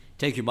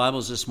Take your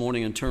Bibles this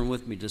morning and turn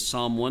with me to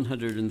Psalm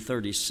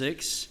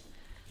 136.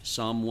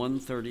 Psalm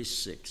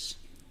 136.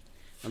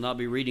 I'll not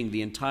be reading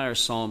the entire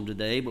psalm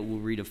today, but we'll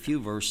read a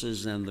few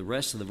verses, and the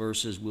rest of the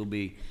verses we'll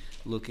be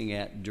looking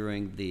at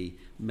during the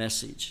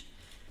message.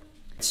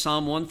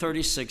 Psalm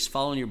 136,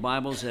 follow in your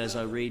Bibles as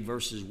I read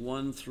verses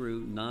 1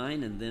 through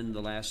 9, and then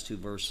the last two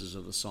verses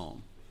of the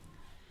psalm.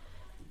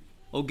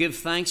 O give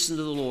thanks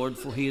unto the Lord,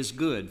 for he is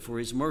good, for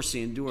his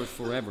mercy endureth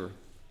forever.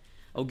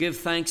 O give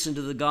thanks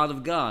unto the God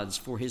of gods,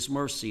 for his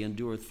mercy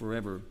endureth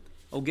forever.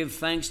 O give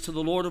thanks to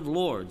the Lord of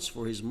lords,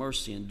 for his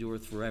mercy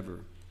endureth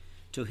forever.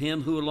 To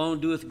him who alone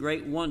doeth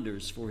great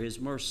wonders, for his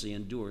mercy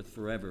endureth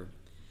forever.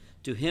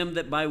 To him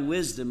that by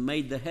wisdom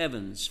made the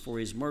heavens, for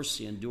his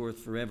mercy endureth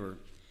forever.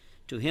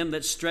 To him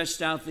that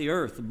stretched out the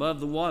earth above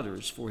the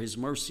waters, for his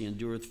mercy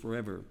endureth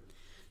forever.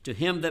 To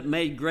him that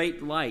made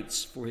great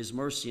lights, for his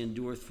mercy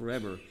endureth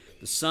forever.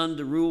 The sun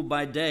to rule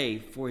by day,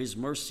 for his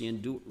mercy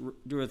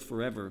endureth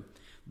forever.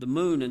 The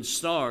moon and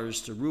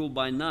stars to rule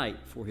by night,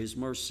 for his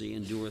mercy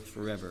endureth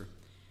forever.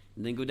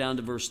 And then go down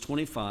to verse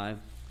 25.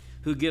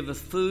 Who giveth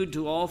food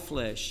to all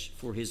flesh,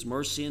 for his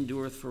mercy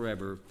endureth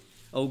forever.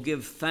 O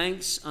give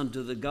thanks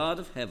unto the God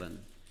of heaven,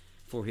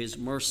 for his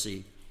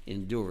mercy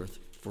endureth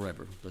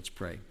forever. Let's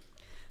pray.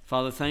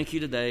 Father, thank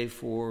you today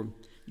for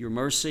your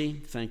mercy.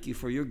 Thank you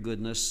for your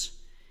goodness.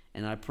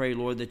 And I pray,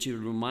 Lord, that you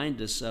would remind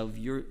us of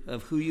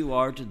who you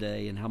are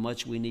today and how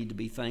much we need to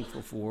be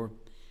thankful for.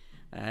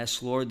 I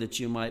ask, Lord, that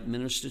you might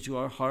minister to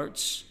our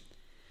hearts,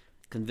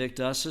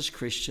 convict us as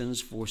Christians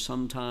for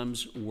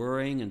sometimes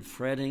worrying and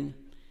fretting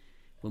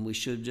when we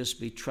should just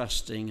be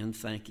trusting and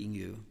thanking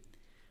you.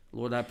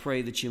 Lord, I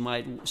pray that you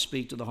might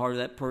speak to the heart of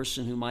that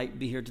person who might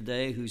be here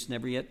today who's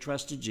never yet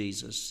trusted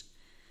Jesus.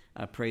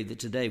 I pray that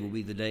today will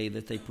be the day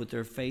that they put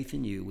their faith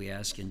in you. We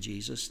ask in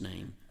Jesus'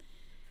 name.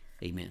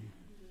 Amen.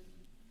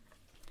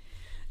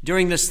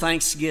 During this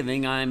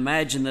Thanksgiving, I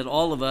imagine that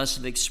all of us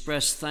have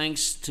expressed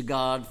thanks to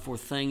God for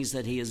things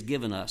that he has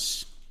given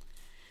us.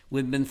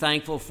 We've been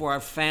thankful for our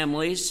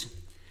families,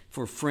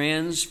 for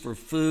friends, for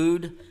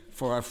food,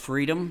 for our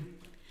freedom.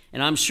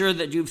 And I'm sure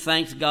that you've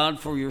thanked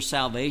God for your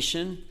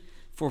salvation,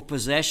 for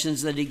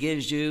possessions that he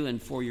gives you, and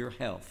for your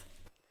health.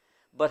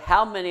 But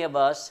how many of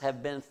us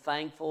have been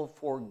thankful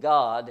for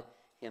God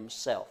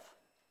himself?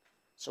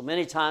 So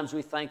many times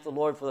we thank the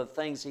Lord for the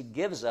things he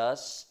gives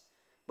us,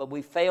 but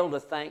we fail to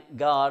thank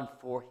God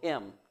for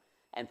him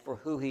and for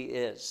who he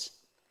is.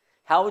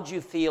 How would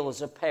you feel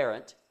as a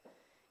parent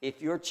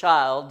if your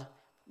child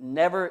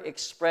never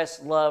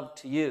expressed love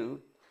to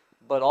you,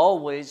 but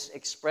always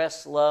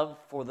expressed love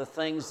for the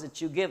things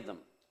that you give them?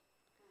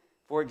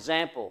 For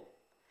example,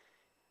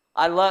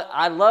 I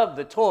love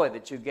the toy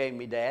that you gave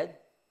me, Dad.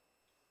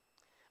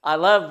 I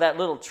love that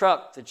little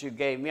truck that you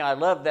gave me. I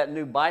love that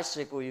new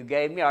bicycle you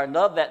gave me. I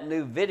love that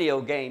new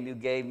video game you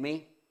gave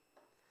me.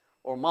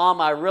 Or, Mom,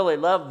 I really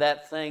love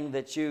that thing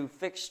that you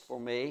fixed for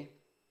me.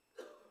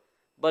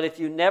 But if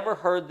you never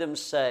heard them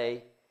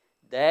say,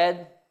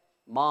 Dad,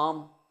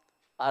 Mom,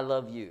 I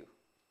love you,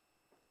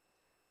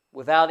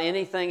 without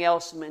anything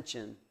else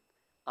mentioned,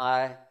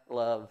 I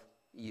love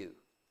you.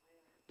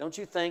 Don't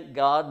you think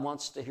God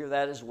wants to hear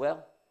that as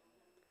well?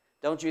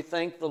 Don't you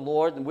think the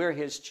Lord, and we're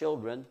his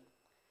children,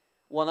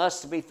 want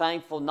us to be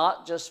thankful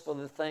not just for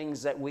the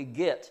things that we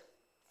get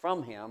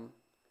from him,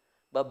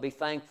 but be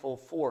thankful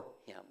for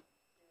him?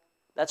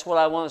 That's what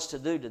I want us to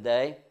do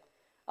today.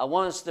 I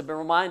want us to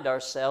remind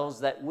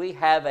ourselves that we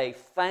have a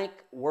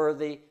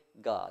thankworthy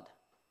God.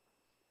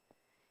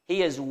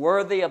 He is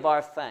worthy of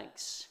our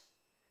thanks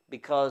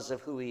because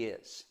of who he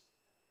is.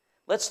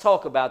 Let's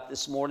talk about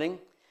this morning.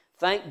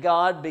 Thank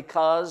God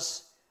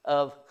because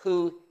of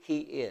who he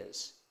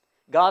is.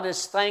 God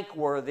is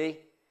thankworthy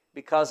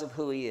because of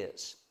who he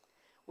is.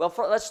 Well,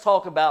 let's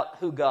talk about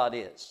who God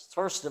is.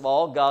 First of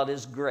all, God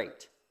is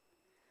great.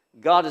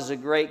 God is a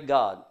great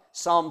God.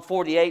 Psalm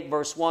 48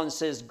 verse 1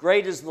 says,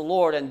 Great is the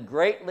Lord and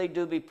greatly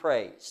do be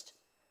praised.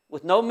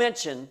 With no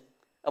mention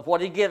of what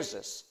he gives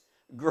us.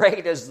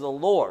 Great is the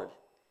Lord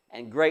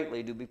and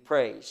greatly do be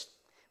praised.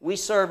 We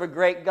serve a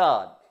great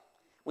God.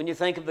 When you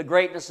think of the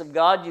greatness of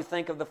God, you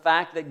think of the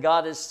fact that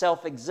God is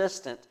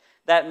self-existent.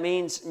 That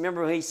means,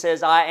 remember he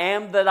says, I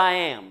am that I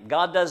am.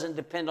 God doesn't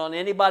depend on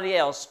anybody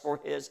else for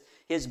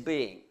his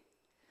being.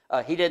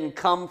 He didn't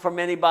come from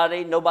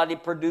anybody. Nobody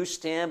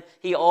produced him.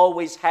 He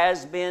always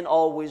has been,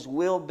 always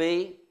will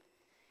be.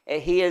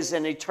 He is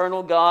an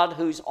eternal God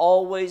who's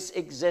always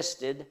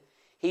existed.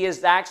 He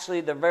is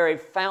actually the very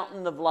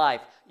fountain of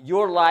life.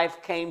 Your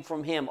life came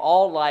from him.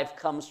 All life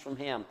comes from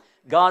him.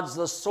 God's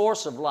the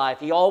source of life.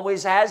 He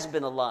always has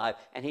been alive,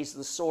 and he's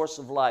the source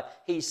of life.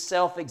 He's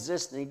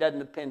self-existent. He doesn't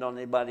depend on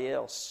anybody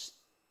else.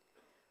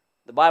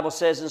 The Bible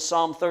says in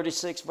Psalm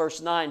 36, verse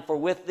 9, For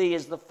with thee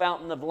is the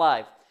fountain of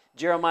life.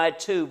 Jeremiah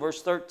 2,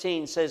 verse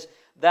 13 says,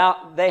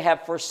 They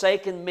have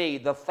forsaken me,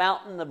 the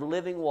fountain of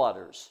living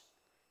waters.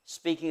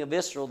 Speaking of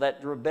Israel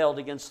that rebelled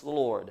against the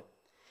Lord.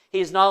 He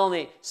is not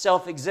only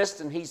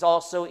self-existent, he's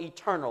also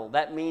eternal.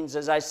 That means,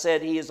 as I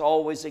said, he has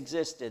always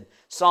existed.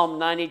 Psalm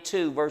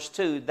 92, verse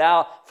 2,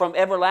 thou, from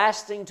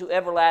everlasting to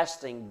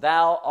everlasting,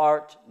 thou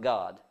art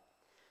God.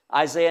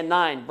 Isaiah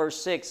 9,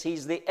 verse 6,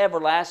 he's the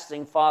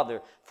everlasting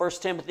Father. 1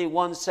 Timothy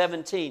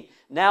 1:17,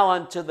 now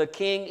unto the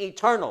King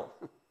eternal.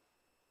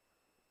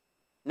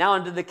 Now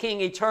unto the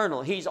King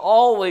eternal. He's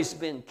always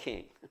been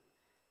King.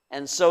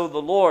 And so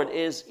the Lord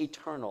is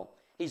eternal.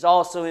 He's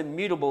also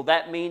immutable.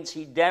 That means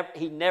he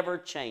never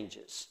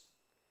changes.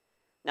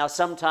 Now,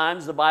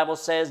 sometimes the Bible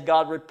says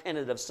God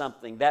repented of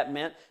something. That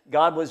meant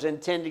God was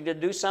intending to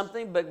do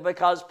something, but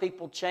because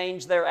people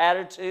changed their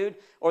attitude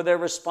or their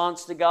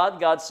response to God,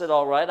 God said,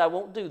 all right, I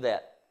won't do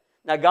that.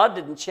 Now, God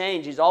didn't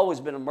change. He's always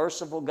been a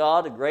merciful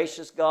God, a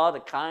gracious God, a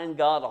kind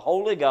God, a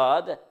holy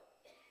God.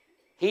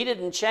 He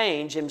didn't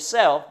change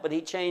himself, but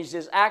he changed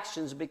his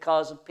actions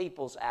because of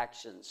people's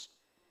actions.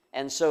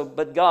 And so,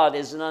 but God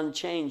is an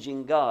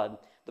unchanging God.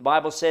 The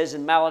Bible says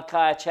in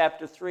Malachi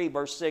chapter 3,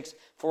 verse 6,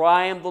 for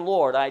I am the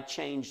Lord, I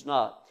change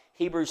not.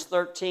 Hebrews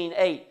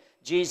 13:8,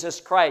 Jesus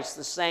Christ,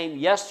 the same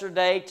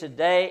yesterday,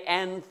 today,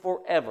 and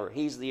forever.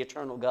 He's the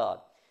eternal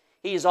God.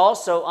 He is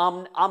also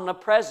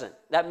omnipresent.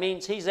 That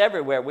means he's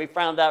everywhere. We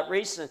found out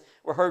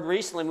heard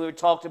recently when we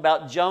talked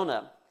about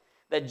Jonah,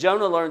 that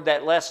Jonah learned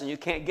that lesson. You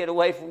can't get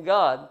away from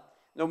God.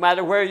 No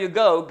matter where you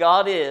go,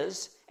 God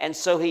is, and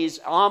so he's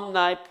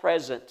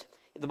omnipresent.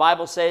 The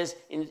Bible says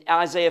in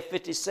Isaiah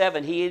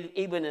 57, he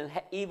even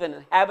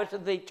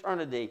inhabiteth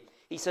eternity.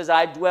 He says,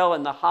 I dwell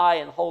in the high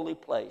and holy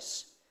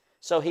place.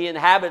 So he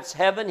inhabits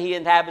heaven, he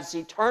inhabits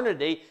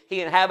eternity,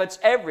 he inhabits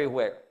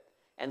everywhere.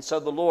 And so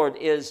the Lord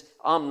is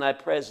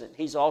omnipresent.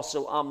 He's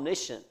also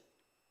omniscient.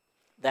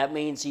 That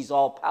means he's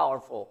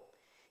all-powerful.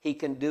 He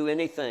can do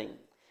anything.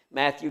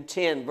 Matthew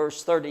 10,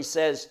 verse 30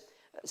 says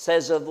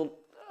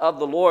of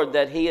the Lord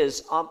that he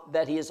is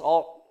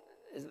all,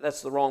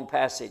 that's the wrong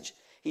passage.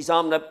 He's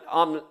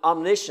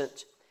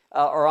omniscient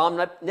or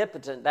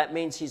omnipotent. That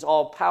means he's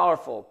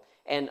all-powerful.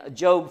 And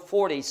Job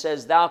 40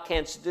 says, thou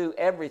canst do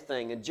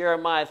everything. And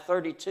Jeremiah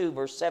 32,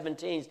 verse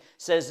 17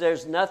 says,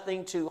 there's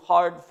nothing too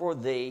hard for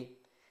thee.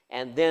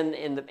 And then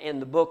in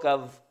the book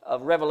of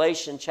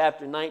Revelation,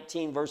 chapter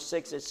 19, verse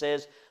 6, it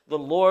says, the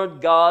Lord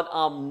God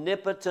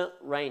omnipotent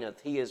reigneth.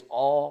 He is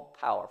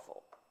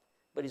all-powerful.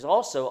 But he's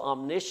also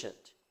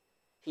omniscient.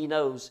 He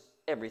knows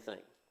everything.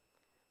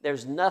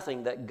 There's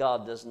nothing that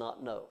God does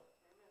not know.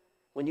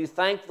 When you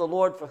thank the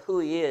Lord for who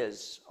he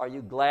is, are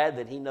you glad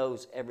that he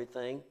knows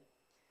everything?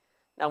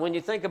 Now, when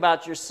you think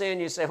about your sin,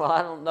 you say, well,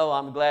 I don't know,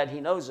 I'm glad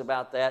he knows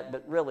about that,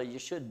 but really you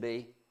should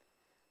be.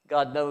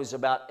 God knows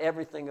about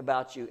everything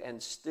about you,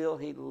 and still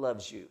he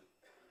loves you.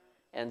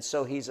 And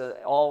so he's an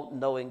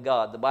all-knowing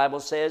God. The Bible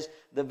says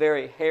the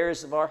very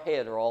hairs of our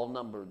head are all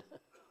numbered.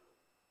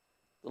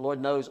 The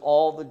Lord knows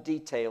all the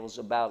details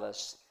about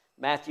us.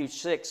 Matthew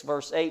 6,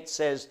 verse 8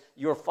 says,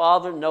 your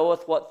Father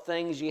knoweth what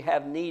things ye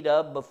have need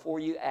of before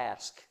you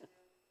ask.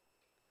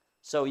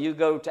 So you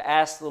go to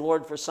ask the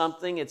Lord for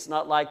something. It's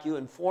not like you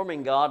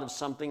informing God of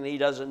something that he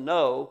doesn't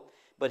know,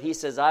 but he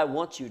says, I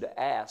want you to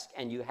ask,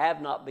 and you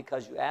have not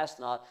because you ask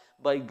not.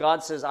 But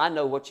God says, I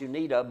know what you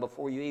need of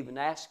before you even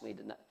ask me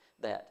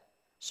that.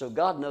 So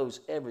God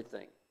knows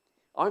everything.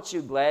 Aren't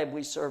you glad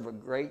we serve a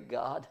great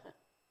God?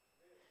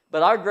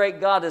 But our great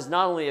God is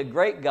not only a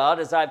great God,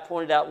 as I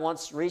pointed out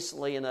once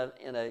recently in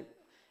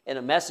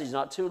a message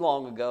not too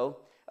long ago.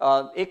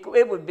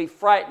 It would be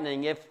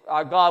frightening if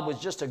our God was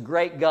just a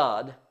great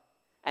God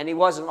and he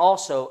wasn't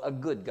also a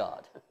good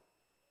God.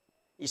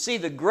 You see,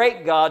 the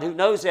great God who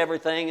knows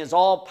everything, is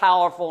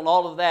all-powerful and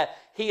all of that,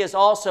 he is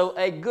also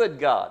a good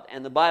God.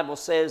 And the Bible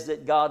says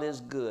that God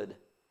is good.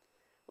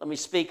 Let me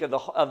speak of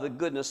the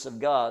goodness of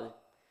God.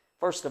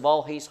 First of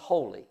all, he's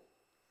holy.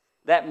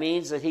 That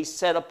means that he's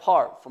set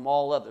apart from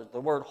all others. The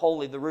word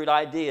holy, the root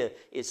idea,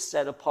 is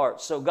set apart.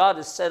 So God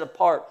is set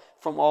apart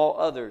from all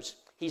others.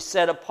 He's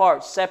set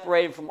apart,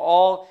 separated from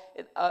all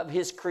of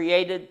his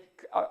creation.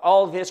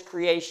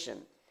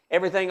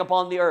 Everything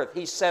upon the earth,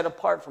 he's set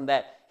apart from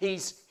that.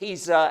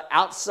 He's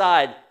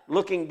outside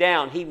looking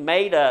down. He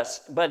made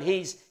us, but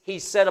he's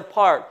set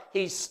apart.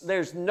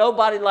 There's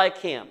nobody like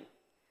him.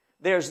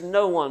 There's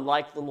no one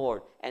like the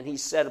Lord, and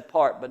he's set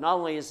apart. But not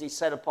only is he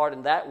set apart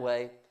in that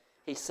way,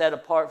 he's set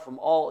apart from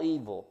all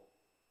evil,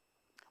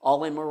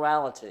 all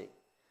immorality.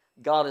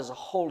 God is a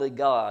holy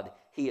God.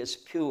 He is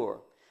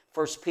pure.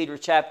 1 Peter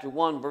chapter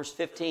 1, verse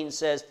 15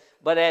 says,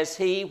 but as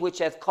he which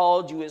hath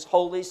called you is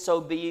holy, so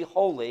be ye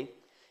holy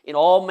in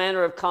all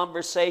manner of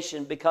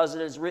conversation, because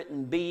it is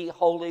written, be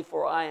holy,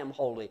 for I am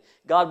holy.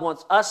 God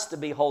wants us to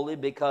be holy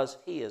because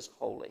he is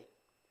holy.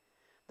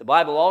 The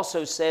Bible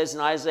also says in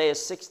Isaiah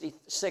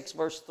 66,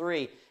 verse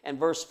 3 and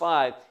verse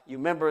 5, you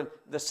remember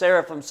the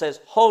seraphim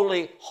says,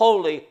 holy,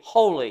 holy,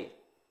 holy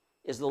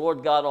is the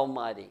Lord God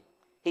Almighty.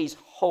 He's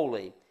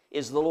holy,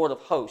 is the Lord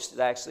of hosts, it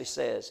actually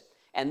says.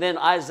 And then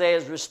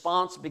Isaiah's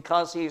response,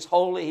 because he is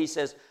holy, he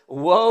says,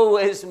 woe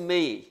is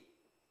me.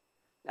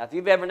 Now, if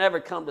you've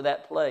never come to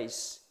that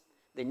place,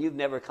 then you've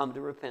never come to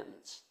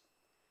repentance.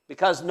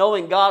 Because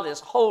knowing God is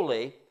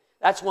holy,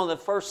 That's one of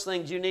the first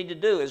things you need to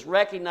do is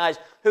recognize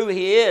who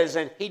He is,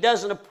 and He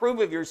doesn't approve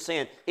of your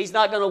sin. He's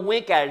not going to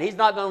wink at it. He's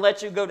not going to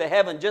let you go to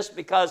heaven just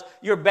because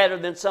you're better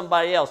than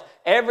somebody else.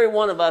 Every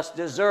one of us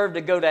deserve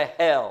to go to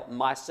hell,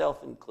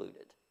 myself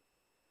included.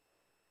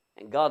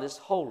 And God is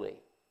holy.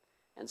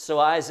 And so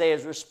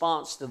Isaiah's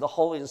response to the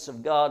holiness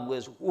of God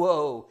was,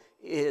 woe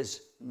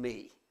is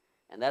me.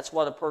 And that's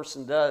what a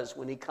person does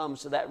when he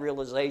comes to that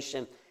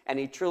realization and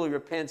he truly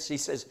repents. He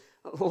says,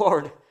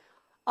 Lord,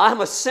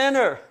 I'm a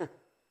sinner.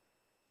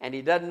 And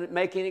he doesn't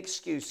make any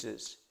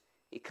excuses.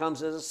 He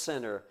comes as a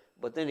sinner,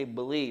 but then he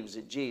believes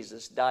that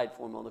Jesus died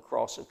for him on the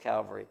cross of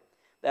Calvary.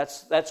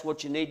 That's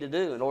what you need to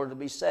do in order to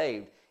be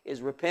saved,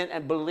 is repent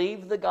and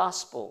believe the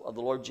gospel of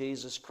the Lord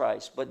Jesus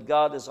Christ. But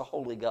God is a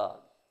holy God.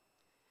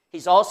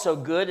 He's also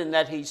good in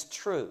that He's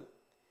true.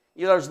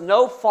 There's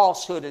no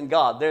falsehood in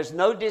God. There's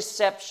no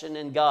deception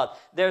in God.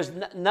 There's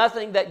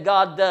nothing that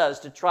God does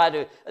to try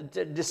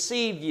to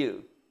deceive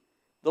you.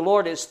 The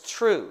Lord is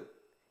true.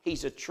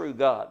 He's a true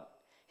God.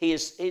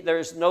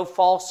 There's no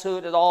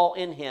falsehood at all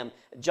in Him.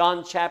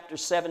 John chapter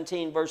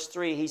 17, verse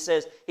 3, He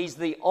says He's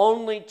the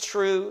only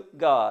true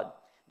God.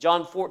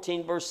 John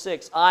 14, verse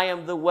 6, I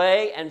am the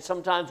way, and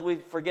sometimes we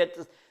forget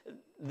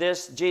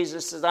this.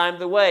 Jesus says, I am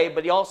the way,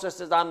 but He also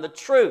says, I'm the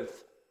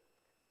truth,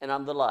 and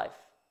I'm the life.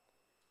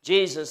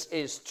 Jesus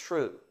is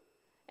true,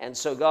 and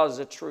so God is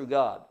a true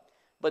God.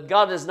 But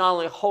God is not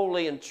only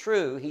holy and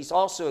true, He's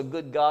also a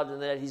good God in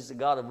that He's a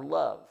God of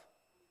love.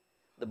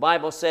 The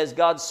Bible says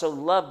God so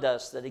loved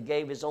us that He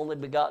gave His only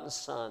begotten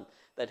Son,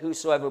 that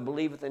whosoever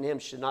believeth in Him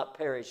should not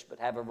perish but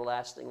have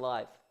everlasting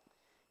life.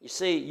 You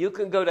see, you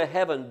can go to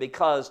heaven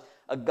because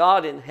a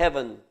God in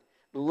heaven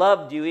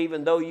loved you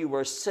even though you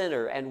were a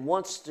sinner and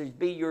wants to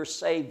be your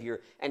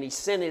Savior. And He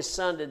sent His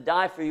Son to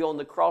die for you on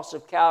the cross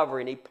of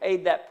Calvary. And He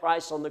paid that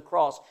price on the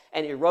cross.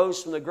 And He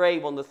rose from the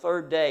grave on the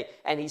third day.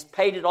 And He's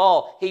paid it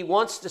all. He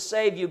wants to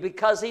save you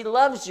because He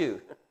loves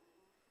you.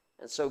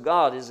 And so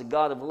God is a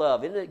God of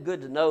love. Isn't it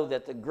good to know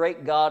that the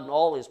great God in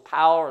all His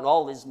power and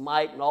all His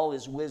might and all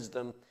His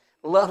wisdom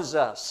loves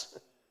us?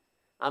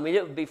 I mean,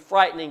 it would be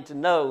frightening to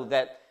know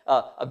that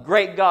a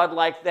great God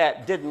like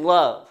that didn't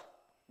love,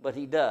 but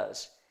He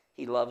does.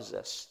 He loves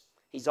us.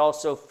 He's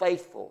also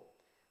faithful.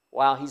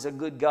 Wow, He's a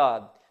good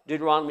God.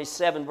 Deuteronomy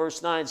 7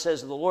 verse 9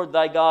 says, the Lord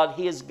thy God,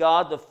 He is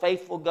God, the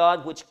faithful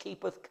God, which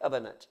keepeth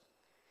covenant.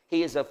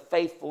 He is a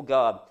faithful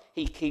God.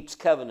 He keeps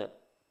covenant.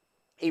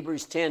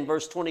 Hebrews 10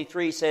 verse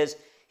 23 says,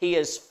 He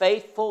is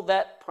faithful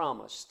that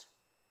promised.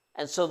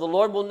 And so the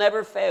Lord will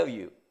never fail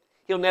you.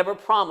 He'll never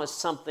promise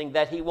something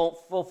that He won't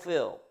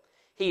fulfill.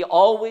 He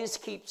always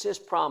keeps His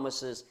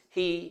promises.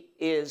 He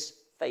is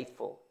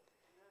faithful.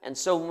 And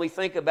so when we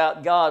think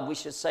about God, we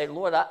should say,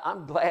 Lord,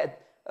 I'm glad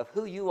of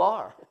who You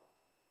are.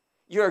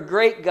 You're a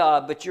great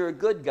God, but You're a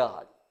good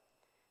God.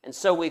 And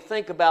so we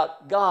think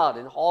about God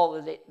and all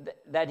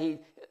that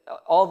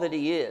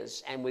He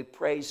is, and we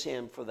praise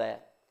Him for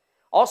that.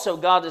 Also,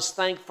 God is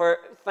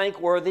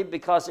thankworthy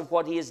because of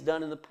what He has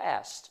done in the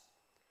past.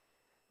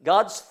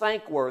 God's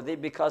thankworthy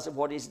because of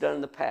what He's done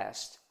in the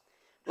past.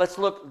 Let's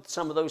look at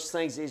some of those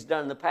things He's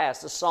done in the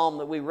past. The psalm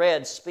that we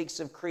read speaks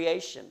of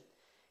creation,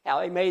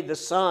 how He made the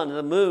sun and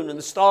the moon and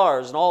the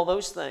stars and all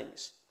those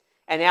things,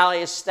 and how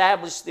He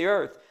established the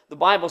earth. The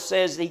Bible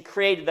says He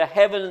created the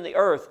heaven and the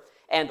earth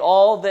and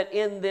all that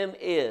in them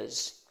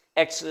is.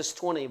 Exodus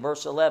 20,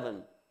 verse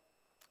 11.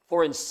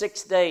 For in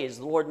 6 days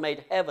the Lord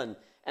made heaven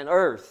and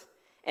earth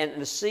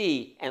and the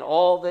sea and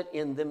all that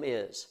in them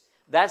is.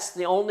 That's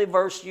the only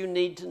verse you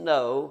need to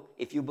know,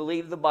 if you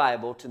believe the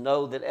Bible, to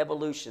know that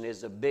evolution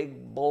is a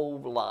big,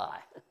 bold lie.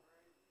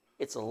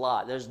 It's a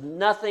lie. There's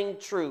nothing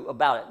true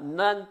about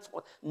it.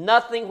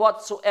 Nothing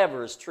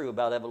whatsoever is true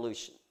about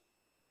evolution.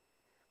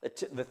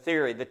 The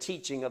theory, the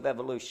teaching of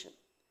evolution.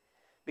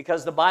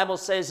 Because the Bible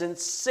says in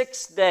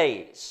 6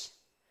 days,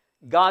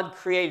 God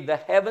created the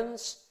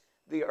heavens,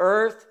 the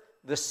earth,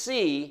 the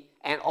sea,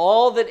 and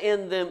all that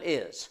in them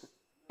is.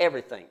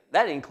 Everything.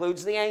 That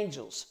includes the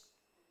angels.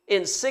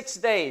 In 6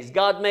 days,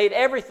 God made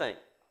everything.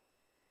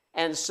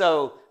 And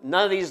so,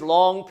 none of these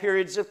long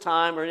periods of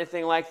time or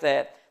anything like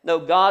that. No,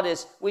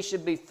 we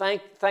should be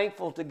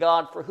thankful to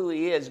God for who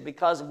He is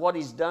because of what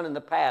He's done in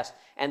the past.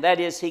 And that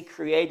is, He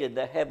created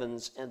the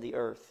heavens and the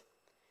earth.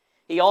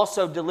 He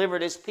also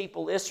delivered His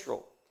people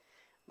Israel.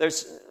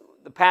 There's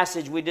the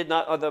passage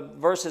the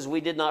verses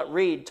we did not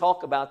read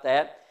talk about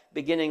that.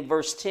 Beginning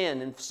verse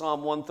 10 in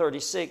Psalm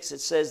 136, it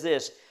says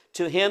this,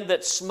 to Him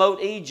that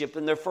smote Egypt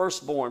and their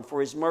firstborn, for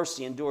His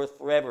mercy endureth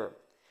forever.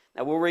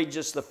 Now we'll read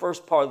just the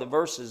first part of the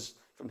verses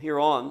from here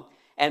on.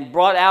 And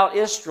brought out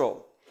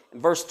Israel,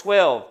 in verse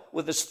 12,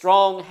 with a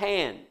strong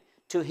hand,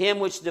 to Him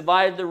which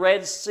divided the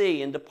Red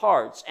Sea into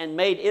parts, and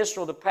made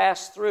Israel to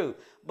pass through,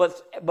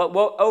 but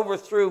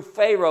overthrew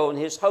Pharaoh and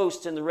his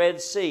host in the Red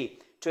Sea.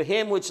 To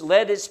Him which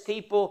led His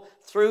people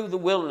through the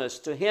wilderness,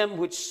 to Him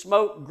which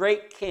smote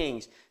great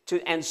kings,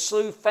 and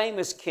slew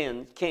famous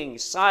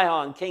kings,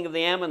 Sihon, king of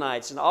the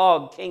Ammonites, and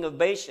Og, king of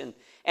Bashan,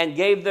 and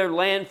gave their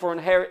land for an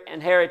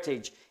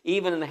heritage,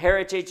 even an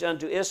heritage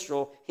unto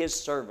Israel, His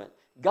servant.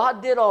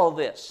 God did all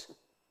this.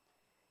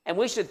 And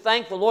we should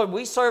thank the Lord.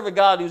 We serve a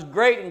God who's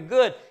great and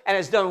good and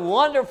has done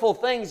wonderful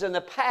things in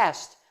the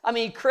past. I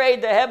mean, He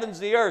created the heavens,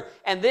 the earth,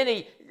 and then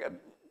He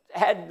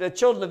had the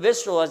children of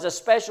Israel as a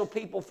special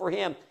people for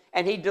Him,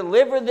 and He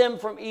delivered them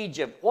from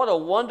Egypt. What a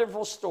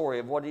wonderful story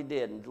of what He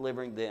did in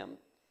delivering them.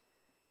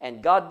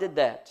 And God did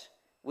that.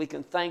 We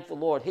can thank the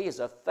Lord. He is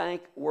a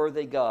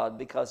thankworthy God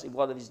because of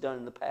what He's done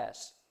in the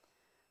past.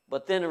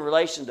 But then in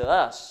relation to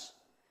us,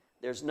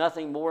 there's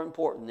nothing more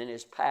important than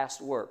His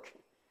past work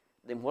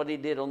than what He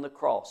did on the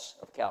cross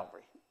of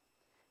Calvary.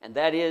 And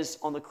that is,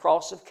 on the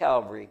cross of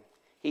Calvary,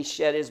 He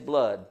shed His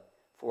blood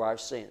for our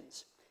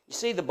sins. You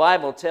see, the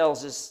Bible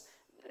tells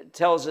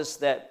us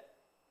that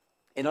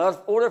in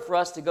order for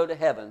us to go to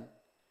heaven,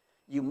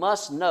 you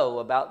must know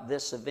about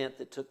this event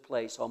that took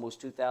place almost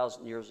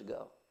 2,000 years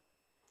ago.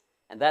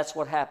 And that's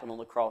what happened on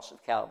the cross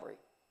of Calvary.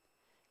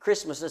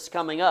 Christmas is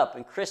coming up,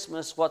 and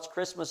Christmas, what's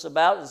Christmas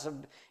about?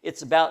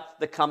 It's about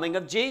the coming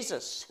of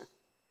Jesus.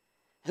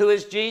 Who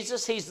is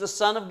Jesus? He's the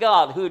Son of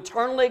God, who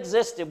eternally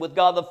existed with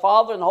God the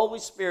Father and the Holy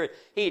Spirit.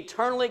 He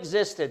eternally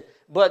existed,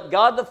 but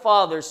God the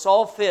Father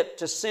saw fit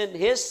to send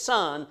His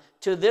Son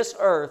to this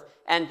earth,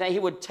 and He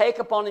would take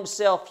upon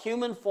Himself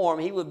human form.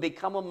 He would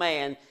become a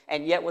man,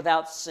 and yet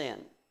without sin.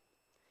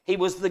 He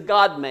was the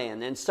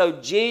God-man, and so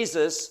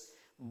Jesus,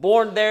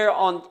 born there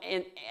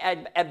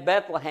at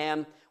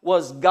Bethlehem,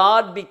 was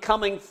God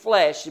becoming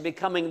flesh,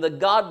 becoming the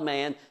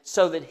God-man,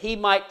 so that He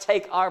might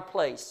take our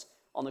place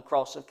on the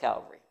cross of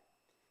Calvary.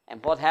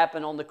 And what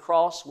happened on the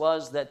cross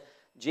was that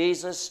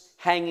Jesus,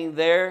 hanging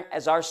there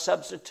as our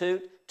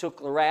substitute,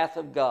 took the wrath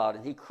of God.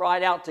 And He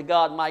cried out to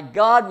God, my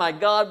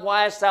God,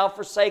 why hast Thou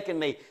forsaken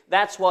me?"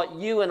 That's what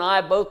you and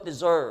I both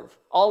deserve.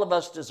 All of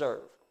us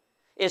deserve.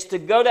 Is to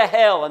go to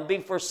hell and be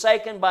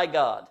forsaken by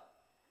God.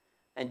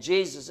 And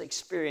Jesus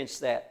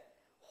experienced that.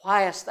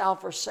 "Why hast Thou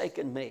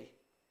forsaken me?"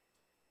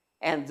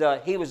 And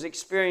He was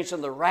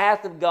experiencing the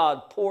wrath of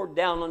God poured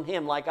down on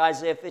Him, like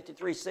Isaiah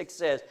 53:6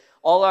 says.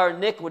 All our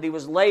iniquity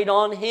was laid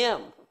on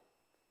Him.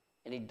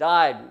 And He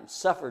died and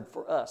suffered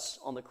for us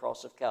on the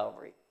cross of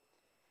Calvary.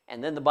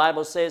 And then the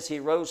Bible says He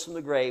rose from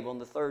the grave on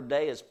the third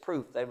day as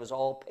proof that it was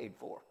all paid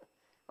for.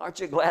 Aren't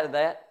you glad of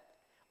that?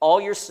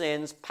 All your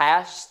sins,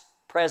 past,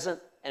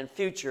 present, and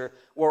future,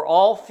 were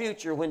all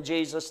future when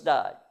Jesus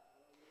died.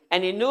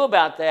 And He knew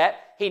about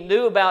that. He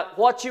knew about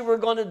what you were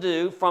going to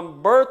do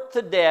from birth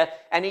to death.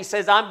 And He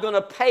says, I'm going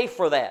to pay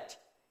for that.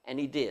 And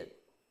He did.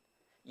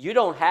 You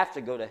don't have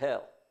to go to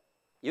hell.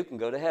 You can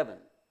go to heaven.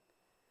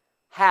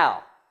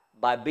 How?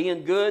 By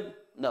being good?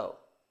 No,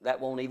 that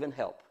won't even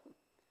help.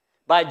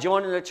 By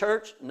joining a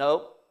church?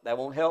 No, that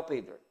won't help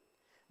either.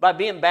 By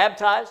being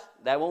baptized?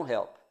 That won't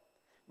help.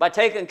 By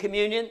taking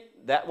communion?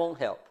 That won't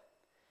help.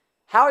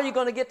 How are you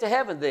going to get to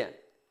heaven then?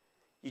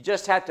 You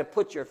just have to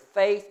put your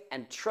faith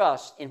and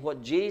trust in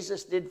what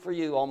Jesus did for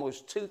you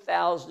almost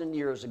 2,000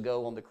 years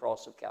ago on the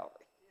cross of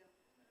Calvary.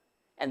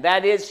 And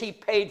that is, He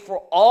paid for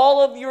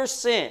all of your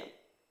sin.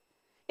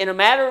 In a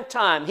matter of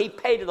time, He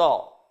paid it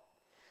all.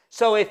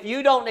 So if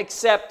you don't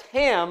accept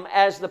Him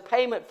as the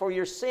payment for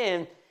your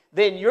sin,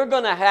 then you're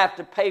going to have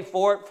to pay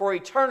for it for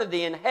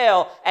eternity in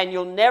hell, and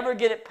you'll never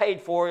get it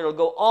paid for. It'll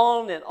go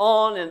on and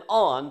on and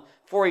on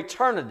for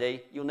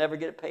eternity. You'll never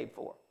get it paid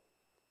for.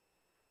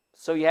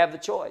 So you have the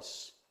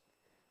choice.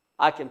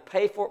 I can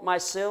pay for it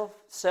myself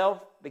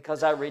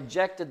because I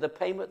rejected the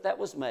payment that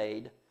was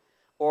made,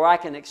 or I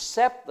can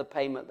accept the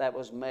payment that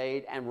was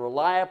made and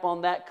rely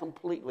upon that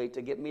completely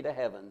to get me to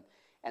heaven.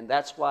 And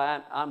that's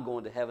why I'm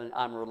going to heaven.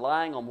 I'm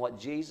relying on what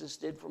Jesus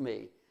did for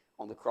me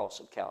on the cross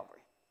of Calvary.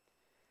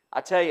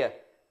 I tell you,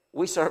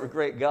 we serve a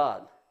great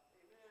God.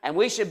 And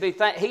we should be,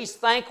 He's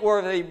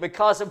thankworthy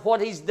because of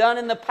what He's done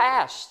in the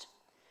past.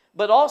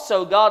 But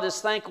also God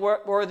is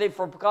thankworthy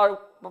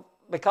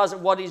because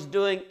of what He's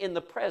doing in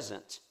the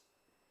present.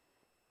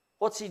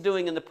 What's He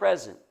doing in the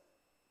present?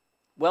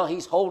 Well,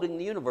 He's holding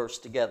the universe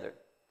together.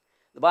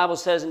 The Bible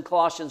says in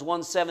Colossians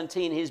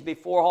 1:17, He's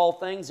before all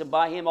things, and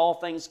by Him all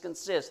things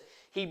consist.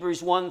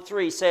 Hebrews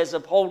 1:3 says,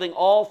 upholding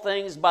all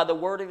things by the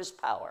word of His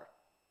power.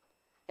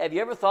 Have you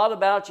ever thought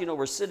about,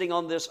 we're sitting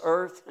on this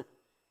earth.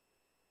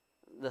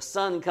 The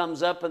sun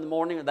comes up in the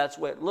morning, and that's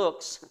the way it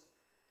looks.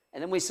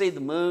 And then we see the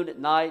moon at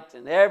night,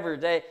 and every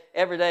day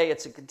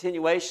it's a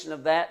continuation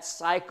of that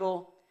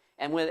cycle.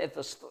 And if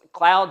the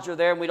clouds are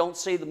there and we don't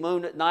see the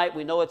moon at night,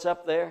 we know it's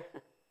up there.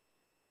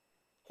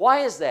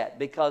 Why is that?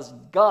 Because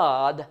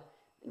God,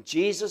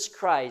 Jesus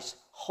Christ,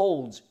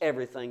 holds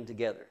everything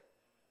together.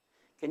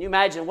 Can you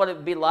imagine what it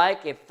would be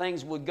like if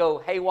things would go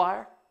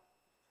haywire?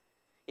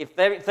 If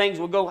things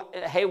would go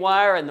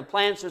haywire and the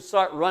planets would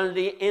start running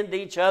into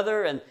each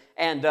other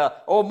and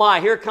oh my,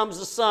 here comes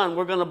the sun,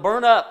 we're going to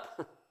burn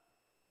up.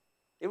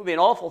 It would be an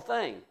awful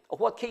thing.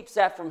 What keeps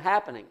that from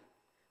happening?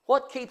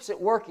 What keeps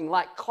it working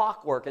like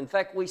clockwork? In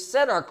fact, we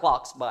set our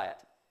clocks by it.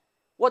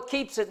 What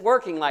keeps it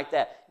working like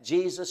that?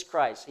 Jesus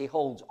Christ. He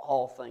holds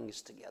all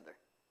things together.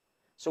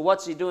 So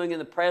what's He doing in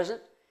the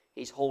present?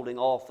 He's holding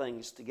all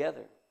things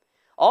together.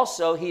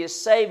 Also, He is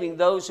saving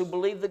those who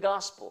believe the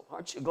gospel.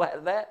 Aren't you glad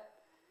of that?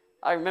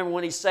 I remember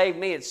when he saved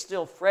me. It's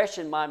still fresh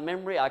in my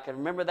memory. I can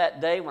remember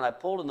that day when I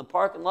pulled in the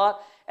parking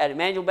lot at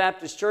Emmanuel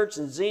Baptist Church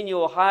in Xenia,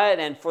 Ohio,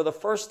 and for the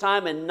first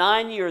time in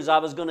 9 years, I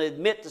was going to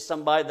admit to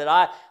somebody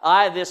that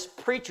I, this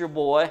preacher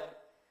boy,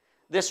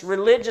 this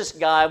religious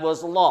guy,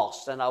 was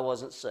lost and I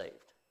wasn't saved.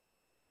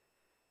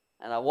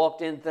 And I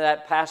walked into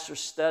that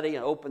pastor's study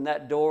and opened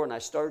that door and I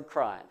started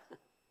crying.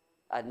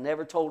 I'd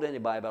never told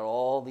anybody about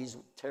all these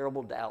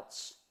terrible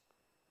doubts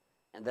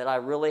and that I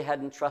really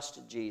hadn't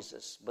trusted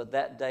Jesus. But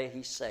that day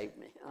he saved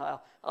me.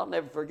 I'll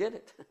never forget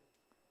it.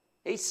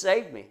 He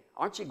saved me.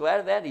 Aren't you glad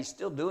of that? He's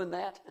still doing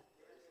that.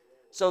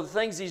 So the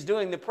things he's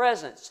doing in the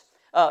presence.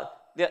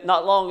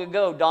 Not long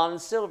ago, Don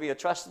and Sylvia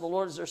trusted the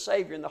Lord as their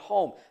Savior in the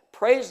home.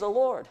 Praise the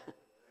Lord.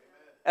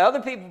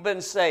 Other people have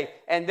been saved.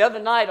 And the other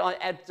night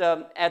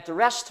at the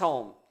rest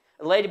home,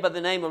 a lady by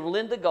the name of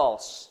Linda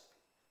Goss,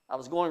 I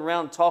was going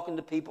around talking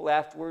to people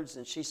afterwards,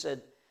 and she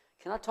said,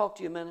 "Can I talk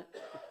to you a minute?"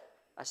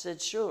 I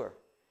said, "Sure."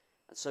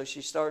 And so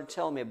she started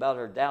telling me about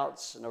her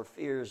doubts and her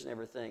fears and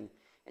everything,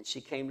 and she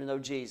came to know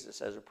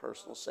Jesus as her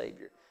personal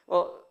Savior.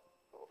 Well,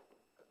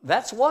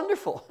 that's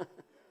wonderful.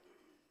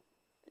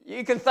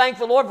 You can thank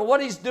the Lord for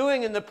what He's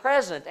doing in the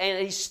present, and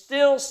He's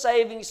still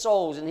saving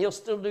souls, and He'll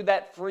still do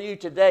that for you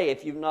today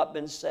if you've not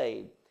been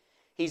saved.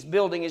 He's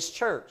building His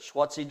church.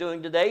 What's He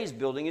doing today? He's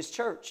building His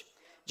church.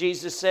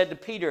 Jesus said to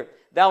Peter,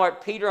 "Thou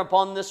art Peter,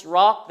 upon this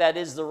rock," that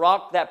is the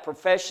rock, that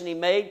profession He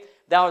made,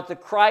 "thou art the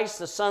Christ,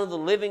 the Son of the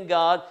living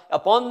God.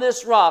 Upon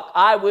this rock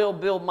I will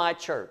build my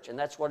church." And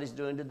that's what He's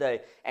doing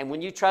today. And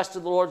when you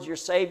trusted the Lord as your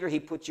Savior, He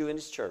put you in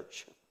His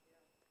church.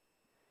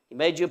 He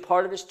made you a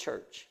part of His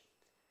church.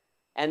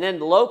 And then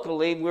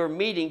locally, we're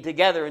meeting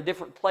together in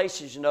different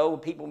places, where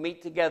people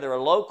meet together,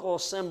 a local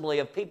assembly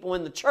of people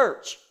in the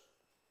church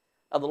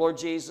of the Lord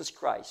Jesus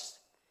Christ.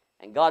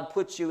 And God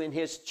puts you in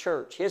His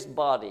church, His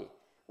body,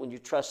 when you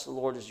trust the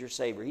Lord as your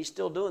Savior. He's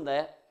still doing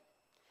that.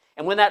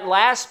 And when that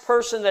last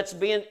person to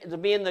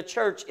be in the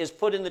church is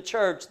put in the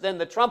church, then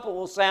the trumpet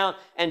will sound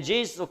and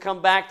Jesus will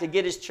come back to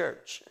get His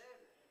church.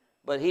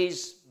 But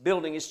He's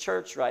building His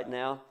church right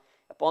now.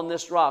 Upon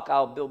this rock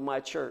I'll build my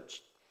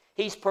church.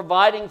 He's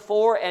providing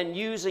for and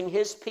using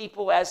His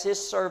people as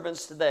His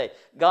servants today.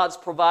 God's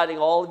providing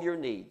all of your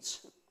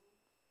needs.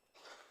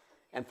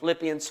 And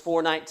Philippians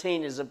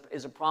 4:19 is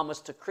a promise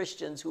to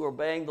Christians who are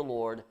obeying the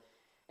Lord,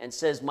 and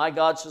says, "My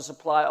God shall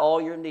supply all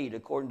your need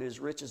according to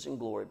His riches and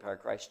glory by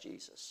Christ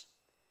Jesus."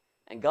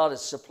 And God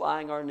is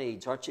supplying our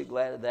needs. Aren't you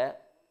glad of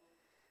that?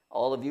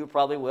 All of you are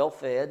probably well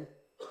fed.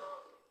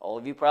 All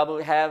of you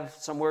probably have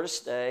somewhere to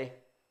stay.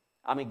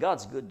 I mean,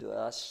 God's good to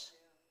us.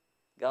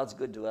 God's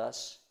good to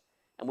us.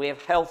 And we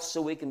have health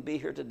so we can be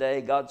here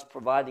today. God's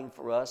providing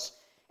for us.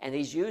 And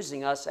He's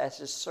using us as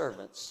His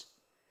servants.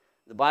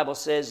 The Bible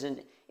says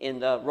in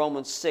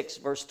Romans 6,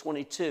 verse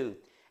 22,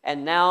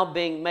 "And now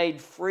being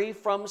made free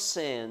from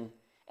sin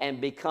and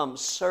become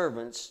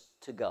servants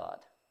to God."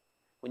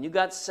 When you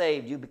got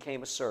saved, you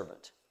became a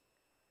servant.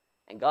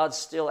 And God's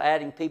still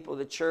adding people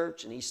to the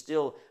church, and He's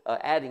still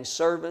adding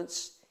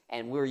servants.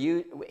 And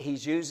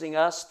He's using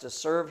us to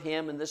serve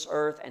Him in this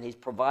earth, and He's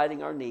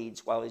providing our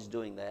needs while He's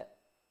doing that.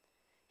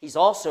 He's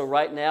also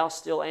right now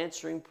still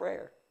answering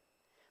prayer.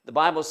 The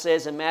Bible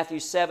says in Matthew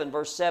 7,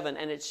 verse 7,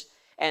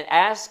 "And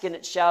ask, and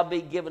it shall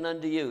be given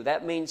unto you."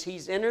 That means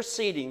He's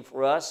interceding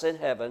for us in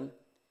heaven,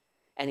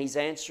 and He's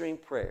answering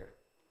prayer.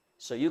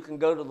 So you can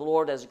go to the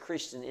Lord as a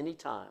Christian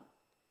anytime,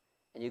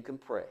 and you can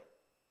pray.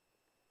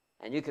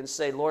 And you can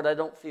say, "Lord, I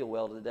don't feel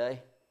well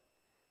today.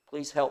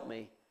 Please help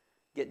me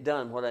get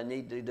done what I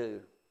need to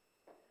do."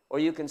 Or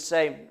you can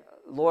say,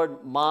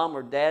 "Lord, Mom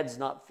or Dad's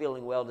not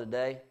feeling well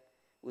today.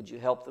 Would you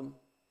help them?"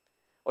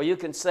 Or you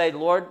can say,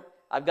 "Lord,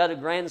 I've got a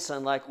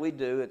grandson like we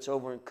do. It's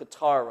over in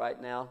Qatar right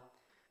now.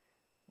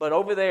 But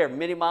over there,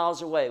 many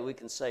miles away," we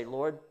can say,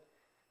 "Lord,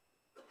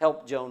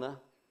 help Jonah."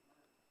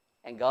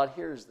 And God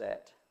hears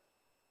that.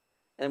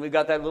 And we've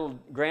got that little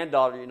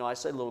granddaughter, I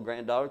say little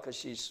granddaughter because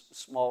she's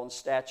small in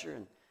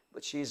stature,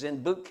 but she's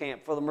in boot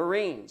camp for the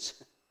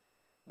Marines.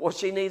 Boy,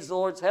 she needs the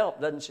Lord's help,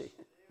 doesn't she?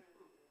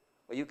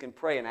 Well, you can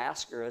pray and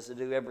ask her, as I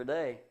do every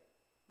day,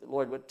 the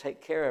Lord would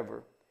take care of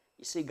her.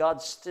 You see,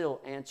 God's still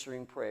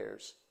answering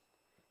prayers.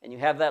 And you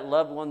have that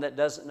loved one that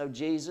doesn't know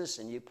Jesus,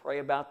 and you pray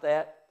about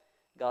that,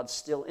 God's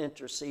still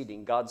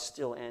interceding. God's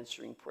still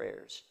answering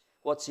prayers.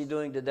 What's He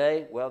doing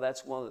today? Well,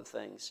 that's one of the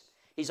things.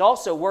 He's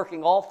also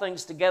working all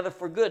things together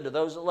for good to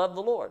those that love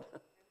the Lord.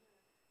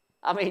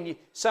 I mean, you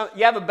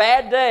have a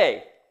bad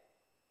day,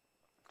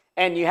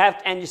 and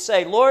you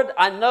say, "Lord,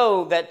 I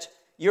know that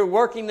You're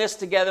working this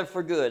together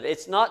for good.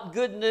 It's not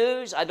good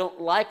news. I don't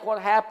like what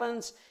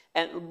happens,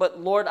 but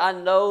Lord, I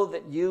know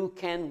that You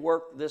can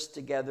work this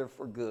together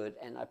for good,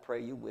 and I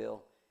pray You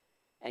will."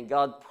 And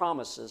God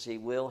promises He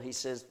will. He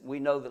says, we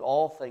know that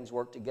all things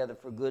work together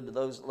for good to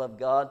those that love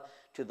God,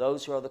 to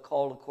those who are the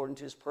called according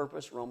to His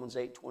purpose, Romans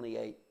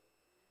 8:28.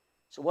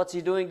 So what's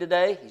He doing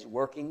today? He's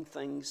working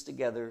things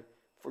together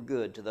for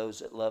good to those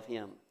that love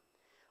Him.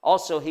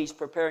 Also, He's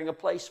preparing a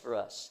place for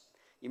us.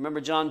 You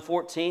remember John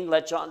 14,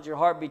 "Let not your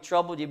heart be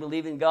troubled. You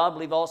believe in God,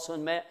 believe also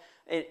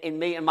in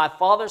me. In my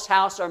Father's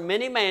house are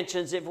many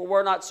mansions. If it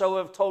were not so, I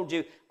have told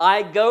you.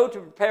 I go to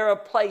prepare a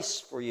place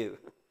for you.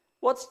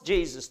 What's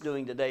Jesus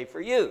doing today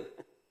for you?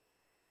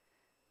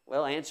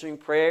 Well, answering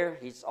prayer.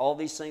 He's all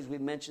these things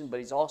we've mentioned, but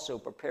he's also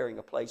preparing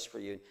a place for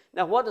you.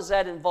 Now, what does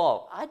that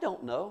involve? I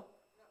don't know.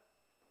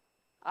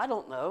 I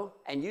don't know,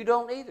 and you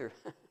don't either.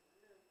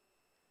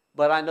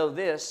 But I know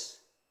this,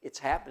 it's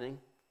happening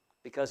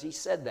because he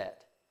said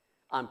that.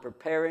 I'm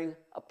preparing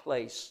a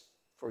place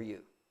for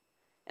you.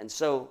 And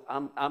so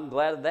I'm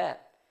glad of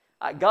that.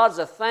 God's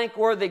a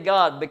thankworthy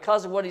God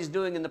because of what he's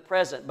doing in the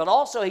present, but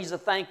also he's a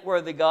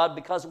thankworthy God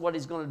because of what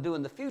he's going to do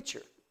in the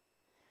future.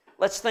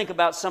 Let's think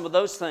about some of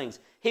those things.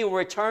 He will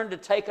return to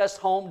take us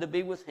home to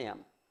be with him.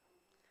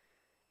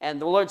 And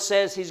the Lord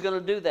says he's going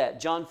to do that.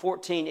 John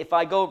 14, if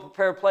I go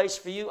prepare a place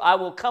for you, I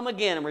will come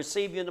again and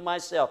receive you into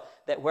myself,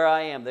 that where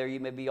I am, there you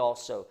may be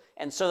also.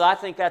 And so I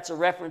think that's a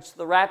reference to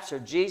the rapture.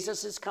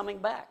 Jesus is coming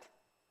back.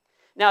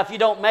 Now, if you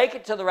don't make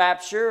it to the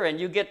rapture and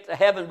you get to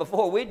heaven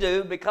before we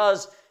do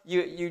because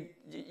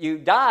you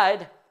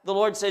died, the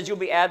Lord says you'll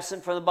be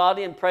absent from the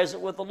body and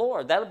present with the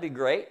Lord. That'll be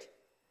great.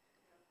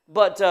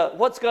 But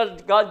what's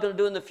God going to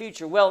do in the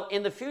future? Well,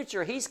 in the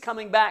future, he's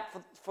coming back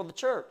for the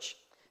church.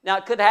 Now,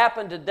 it could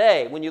happen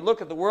today. When you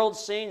look at the world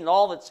scene and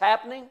all that's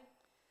happening,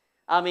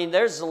 I mean,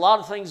 there's a lot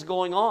of things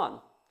going on.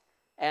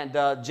 And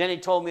Jenny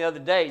told me the other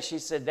day, she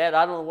said, Dad,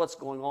 I don't know what's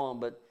going on,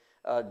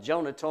 but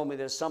Jonah told me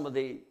there's some of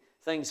the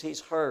things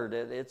he's heard.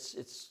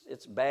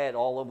 It's bad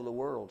all over the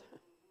world.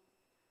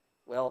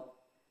 Well,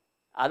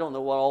 I don't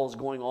know what all is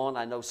going on.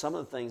 I know some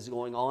of the things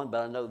going on,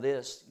 but I know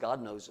this,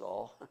 God knows it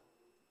all.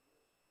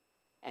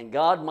 And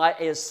God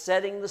is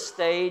setting the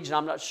stage, and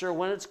I'm not sure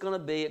when it's going to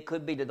be. It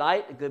could be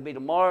tonight, it could be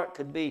tomorrow, it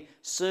could be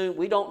soon.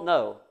 We don't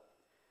know.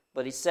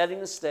 But he's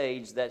setting the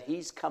stage that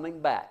he's coming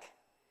back,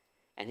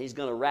 and he's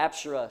going to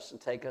rapture us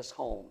and take us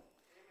home.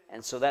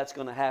 And so that's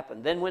going to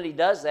happen. Then when he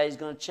does that, he's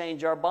going to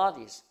change our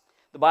bodies.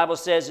 The Bible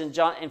says in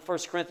 1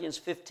 Corinthians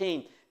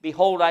 15,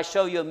 behold, I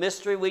show you a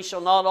mystery. We shall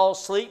not all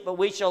sleep, but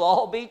we shall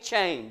all be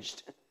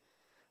changed.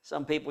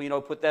 Some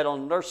people, put that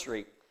on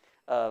nursery.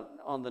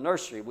 On the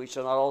nursery, we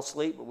shall not all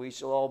sleep, but we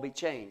shall all be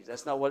changed.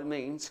 That's not what it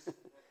means.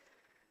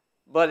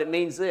 But it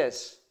means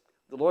this.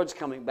 The Lord's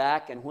coming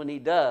back, and when he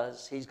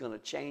does, he's going to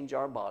change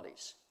our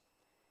bodies.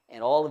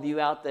 And all of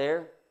you out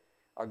there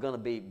are going to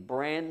be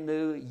brand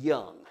new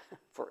young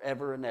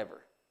forever and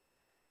ever.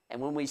 And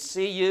when we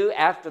see you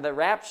after the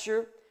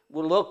rapture,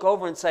 we'll look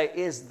over and say,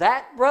 is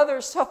that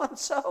brother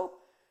so-and-so?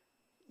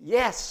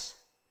 Yes,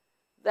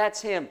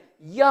 that's him.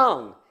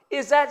 Young.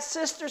 Is that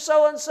sister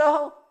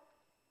so-and-so?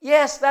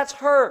 Yes, that's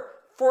her,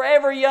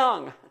 forever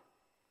young.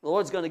 The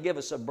Lord's going to give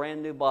us a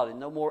brand new body.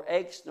 No more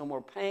aches, no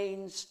more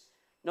pains,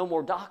 no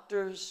more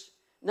doctors,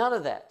 none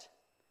of that,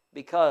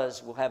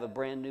 because we'll have a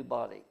brand new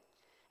body.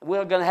 And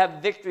we're going to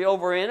have victory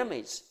over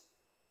enemies.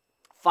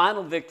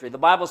 Final victory. The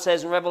Bible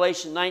says in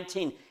Revelation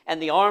 19,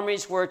 and the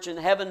armies which in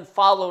heaven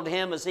followed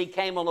him as he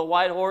came on the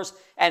white horse,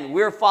 and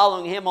we're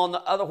following him on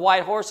the other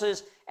white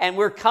horses, and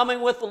we're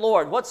coming with the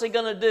Lord. What's he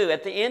going to do?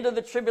 At the end of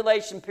the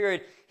tribulation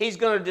period, he's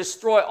going to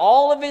destroy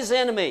all of his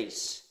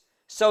enemies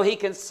so he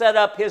can set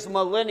up his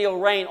millennial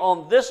reign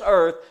on this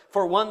earth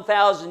for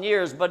 1,000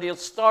 years. But he'll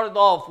start it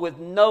off with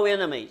no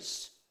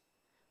enemies,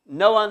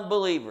 no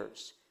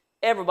unbelievers.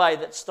 Everybody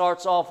that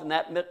starts off in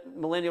that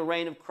millennial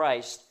reign of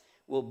Christ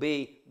will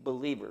be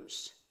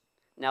believers.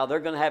 Now, they're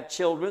going to have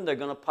children. They're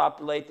going to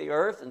populate the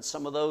earth, and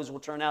some of those will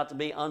turn out to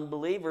be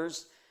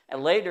unbelievers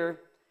and later.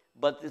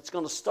 But it's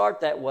going to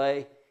start that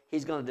way.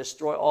 He's going to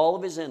destroy all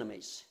of his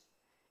enemies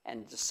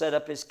and to set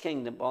up his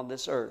kingdom on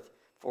this earth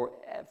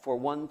for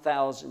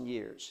 1,000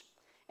 years.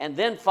 And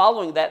then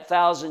following that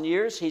 1,000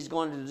 years, he's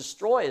going to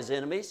destroy his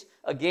enemies,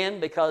 again,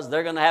 because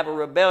they're going to have a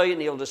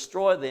rebellion. He'll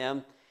destroy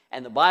them.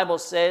 And the Bible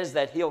says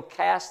that he'll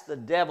cast the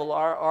devil,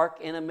 our arch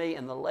enemy,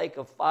 in the lake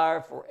of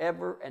fire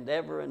forever and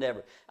ever and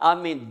ever. I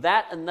mean,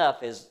 that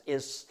enough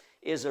is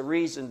a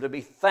reason to be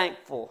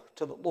thankful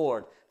to the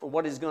Lord for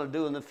what he's going to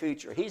do in the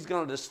future. He's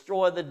going to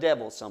destroy the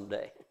devil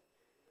someday.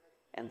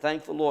 And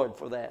thank the Lord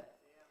for that.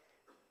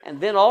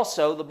 And then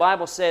also, the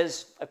Bible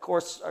says, of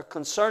course,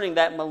 concerning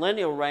that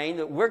millennial reign,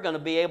 that we're going to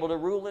be able to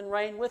rule and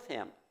reign with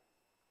him.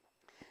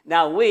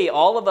 Now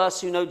all of us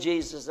who know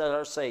Jesus as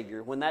our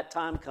Savior, when that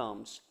time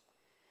comes,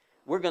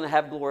 we're going to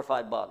have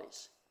glorified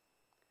bodies.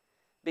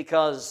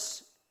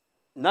 Because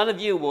none of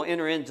you will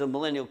enter into the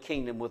millennial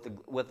kingdom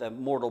with a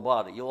mortal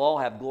body. You'll all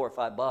have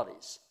glorified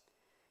bodies.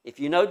 If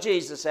you know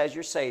Jesus as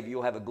your Savior,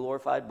 you'll have a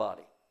glorified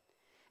body.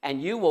 And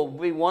you will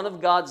be one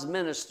of God's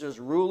ministers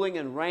ruling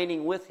and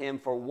reigning with him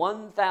for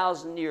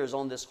 1,000 years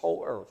on this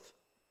whole earth.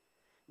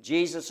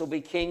 Jesus will be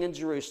king in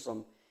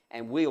Jerusalem,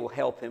 and we will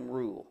help him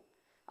rule.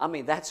 I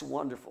mean, that's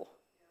wonderful.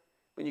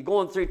 When you're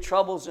going through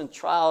troubles and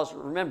trials,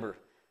 remember,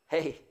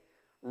 hey,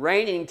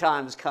 raining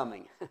time's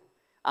coming.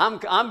 I'm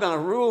going to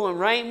rule and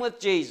reign with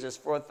Jesus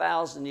for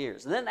 1,000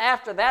 years. And then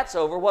after that's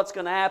over, what's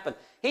going to happen?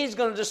 He's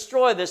going to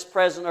destroy this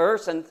present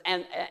earth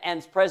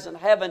and present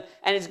heaven,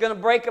 and he's going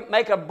to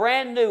make a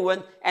brand new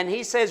one, and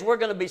he says we're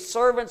going to be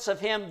servants of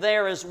him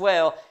there as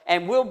well,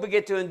 and we'll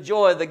get to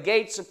enjoy the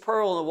gates of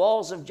pearl and the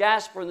walls of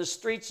jasper and the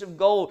streets of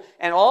gold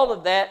and all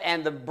of that,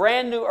 and the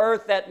brand new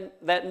earth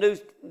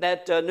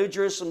that New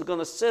Jerusalem is going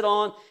to sit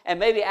on, and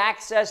maybe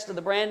access to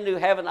the brand new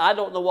heaven. I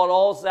don't know what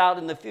all's out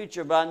in the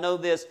future, but I know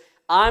this.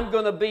 I'm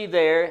going to be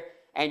there,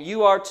 and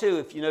you are too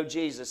if you know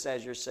Jesus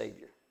as your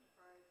Savior.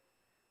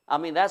 I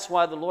mean, that's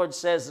why the Lord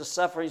says the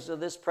sufferings of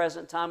this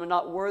present time are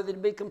not worthy to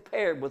be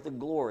compared with the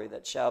glory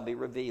that shall be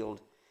revealed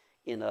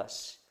in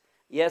us.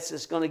 Yes,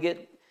 it's going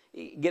to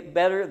get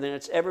better than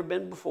it's ever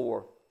been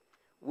before.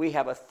 We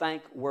have a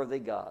thankworthy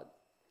God.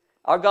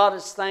 Our God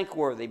is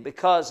thankworthy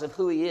because of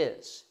who he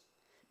is,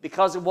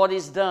 because of what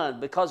he's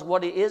done, because of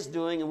what he is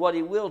doing and what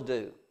he will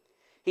do.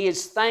 He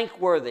is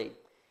thankworthy.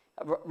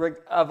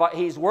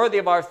 He's worthy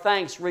of our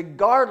thanks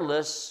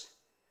regardless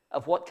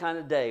of what kind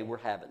of day we're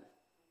having.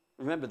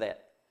 Remember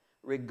that.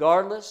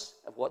 Regardless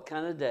of what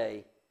kind of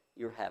day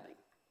you're having.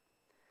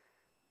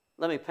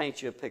 Let me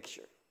paint you a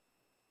picture.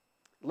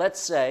 Let's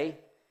say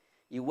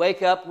you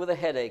wake up with a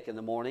headache in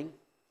the morning.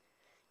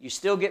 You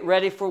still get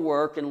ready for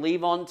work and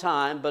leave on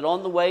time, but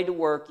on the way to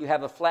work you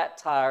have a flat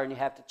tire and you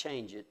have to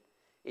change it.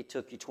 It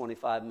took you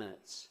 25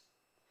 minutes.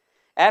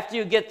 After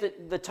you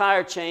get the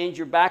tire changed,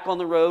 you're back on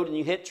the road and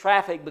you hit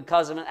traffic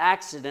because of an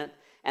accident,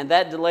 and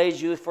that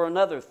delays you for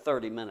another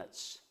 30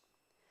 minutes.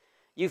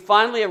 You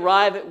finally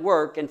arrive at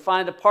work and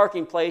find a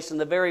parking place in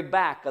the very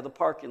back of the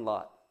parking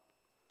lot.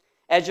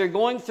 As you're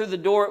going through the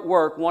door at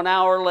work 1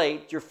 hour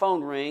late, your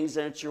phone rings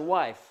and it's your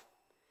wife.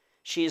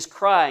 She is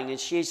crying and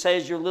she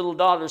says your little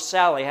daughter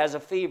Sally has a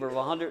fever of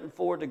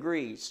 104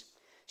 degrees.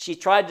 She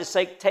tried to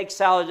take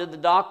Sally to the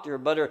doctor,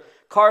 but her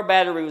car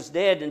battery was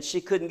dead and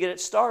she couldn't get it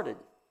started.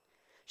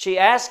 She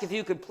asked if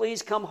you could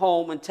please come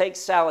home and take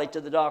Sally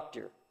to the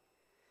doctor.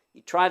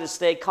 You try to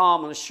stay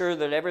calm and assure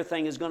that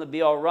everything is going to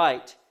be all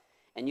right.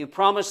 And you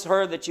promise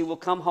her that you will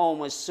come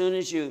home as soon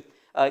as you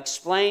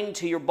explain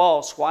to your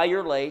boss why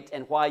you're late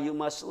and why you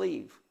must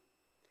leave.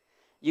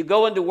 You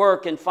go into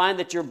work and find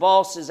that your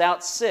boss is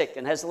out sick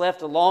and has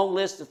left a long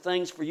list of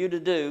things for you to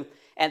do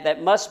and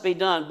that must be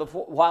done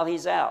while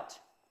he's out.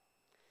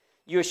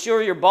 You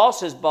assure your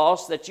boss's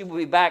boss that you will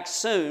be back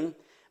soon,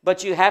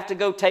 but you have to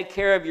go take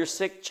care of your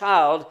sick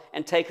child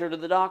and take her to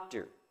the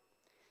doctor.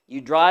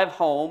 You drive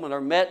home and are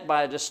met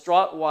by a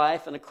distraught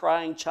wife and a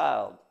crying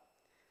child.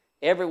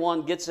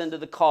 Everyone gets into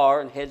the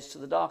car and heads to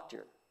the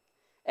doctor.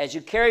 As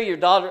you carry your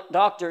daughter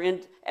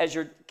into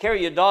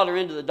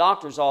the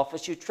doctor's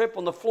office, you trip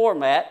on the floor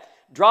mat,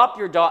 drop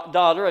your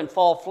daughter, and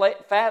fall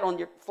flat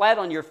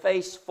on your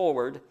face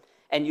forward,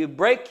 and you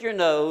break your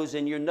nose,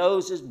 and your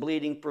nose is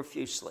bleeding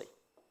profusely.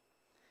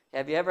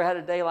 Have you ever had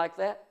a day like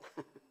that?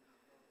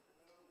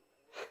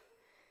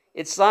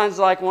 It sounds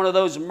like one of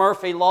those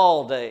Murphy's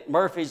Law day,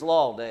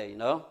 you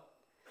know.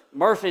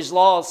 Murphy's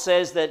Law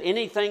says that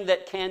anything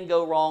that can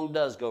go wrong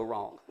does go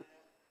wrong.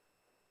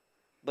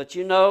 But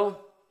you know,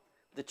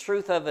 the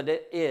truth of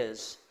it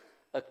is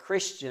a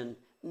Christian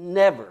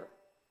never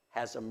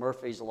has a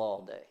Murphy's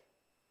Law day.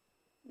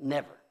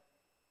 Never.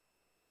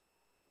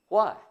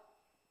 Why?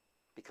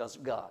 Because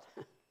of God.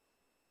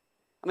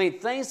 I mean,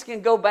 things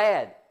can go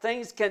bad.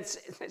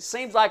 It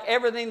seems like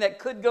everything that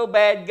could go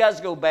bad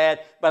does go bad,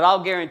 but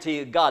I'll guarantee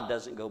you God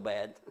doesn't go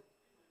bad.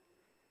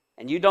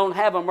 And you don't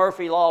have a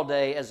Murphy Law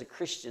day as a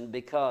Christian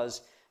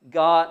because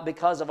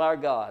of our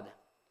God.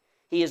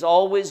 He is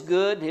always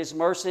good. His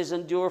mercies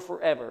endure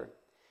forever.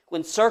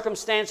 When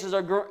circumstances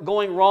are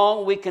going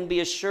wrong, we can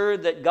be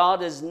assured that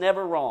God is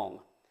never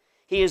wrong.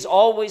 He is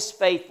always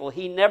faithful.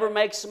 He never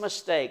makes a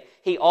mistake.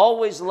 He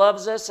always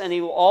loves us, and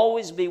he will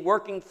always be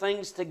working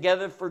things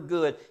together for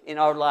good in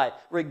our life,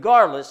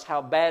 regardless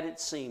how bad it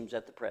seems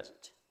at the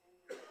present.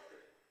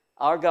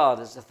 Our God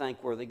is a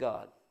thankworthy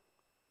God.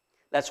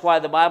 That's why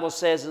the Bible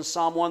says in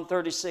Psalm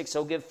 136,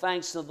 "Oh, give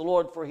thanks to the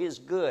Lord for his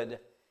good.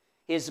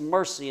 His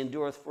mercy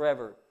endureth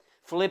forever."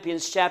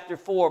 Philippians chapter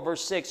 4,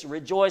 verse 6,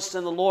 "Rejoice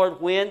in the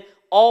Lord when?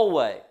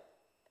 Always."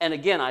 And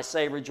again, I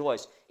say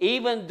rejoice.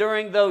 Even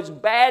during those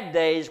bad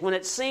days when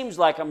it seems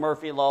like a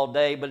Murphy Law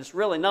day, but it's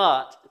really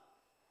not.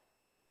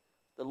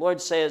 The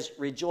Lord says,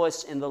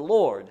 rejoice in the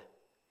Lord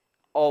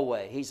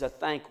always. He's a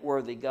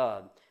thankworthy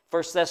God.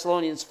 1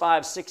 Thessalonians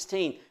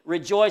 5:16,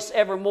 "Rejoice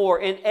evermore.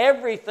 In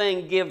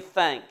everything give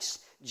thanks."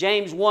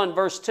 James 1,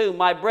 verse 2,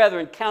 "My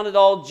brethren, count it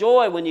all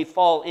joy when you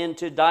fall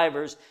into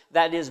divers,"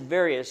 that is,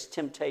 various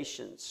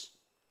temptations.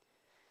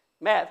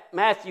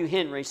 Matthew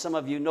Henry, some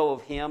of you know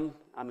of him.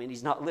 I mean,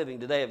 he's not living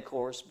today, of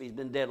course, but he's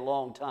been dead a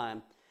long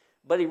time.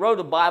 But he wrote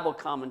a Bible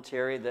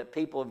commentary that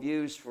people have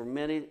used for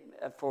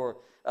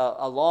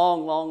a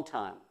long, long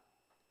time.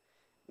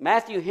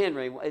 Matthew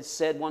Henry, it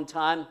said one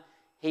time,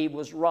 he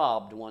was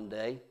robbed one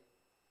day.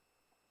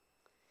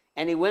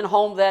 And he went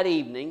home that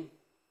evening,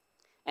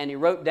 and he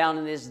wrote down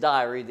in his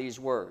diary these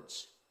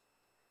words: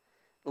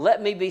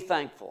 "Let me be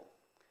thankful.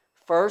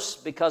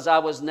 First, because I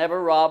was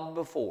never robbed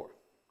before.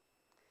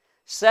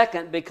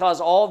 Second, because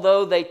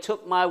although they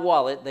took my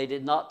wallet, they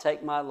did not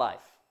take my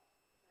life.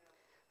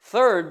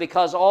 Third,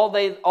 because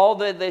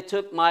although they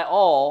took my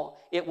all,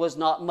 it was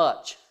not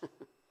much.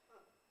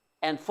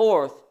 And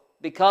fourth,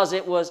 because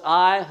it was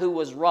I who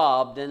was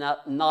robbed and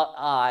not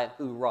I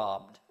who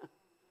robbed.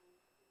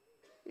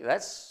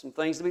 That's some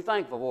things to be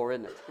thankful for,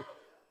 isn't it?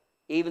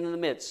 Even in the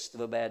midst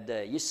of a bad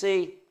day. You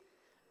see,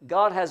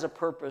 God has a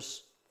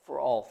purpose for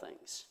all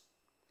things.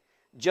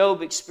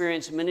 Job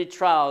experienced many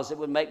trials that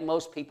would make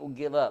most people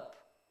give up.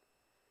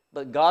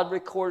 But God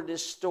recorded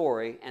his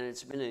story, and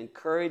it's been an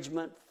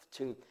encouragement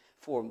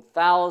for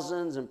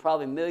thousands and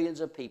probably millions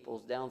of people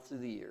down through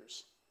the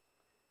years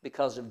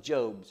because of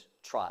Job's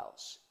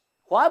trials.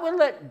 Why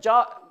would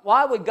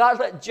God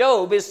let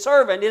Job, his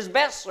servant, his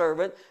best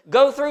servant,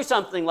 go through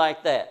something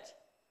like that?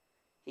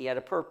 He had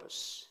a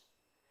purpose.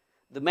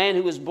 The man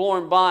who was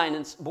born blind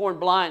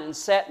and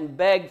sat and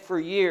begged for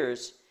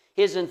years,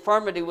 his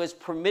infirmity was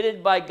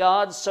permitted by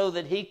God so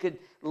that he could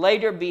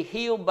later be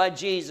healed by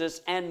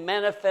Jesus and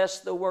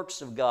manifest the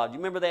works of God. You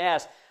remember they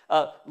asked,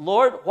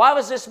 Lord, why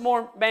was this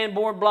man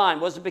born blind?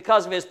 Was it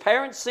because of his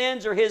parents'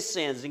 sins or his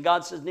sins? And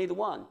God says, neither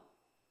one.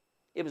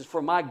 It was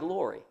for my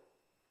glory.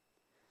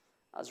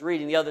 I was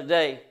reading the other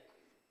day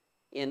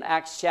in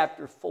Acts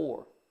chapter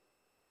 4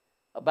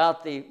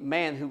 about the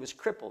man who was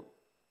crippled.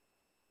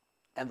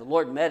 And the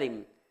Lord met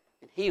him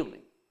and healed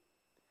him.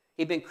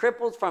 He'd been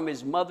crippled from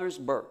his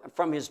birth,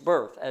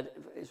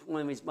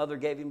 when his mother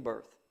gave him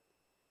birth.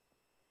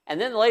 And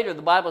then later,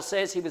 the Bible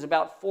says he was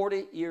about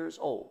 40 years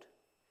old.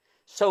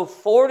 So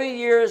 40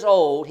 years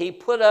old, he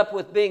put up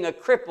with being a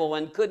cripple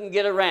and couldn't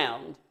get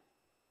around.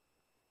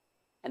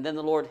 And then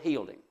the Lord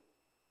healed him.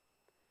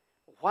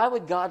 Why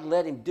would God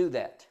let him do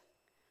that?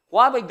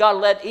 Why would God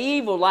let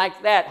evil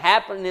like that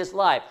happen in his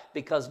life?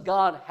 Because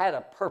God had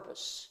a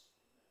purpose.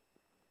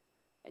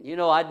 And you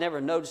know, I'd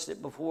never noticed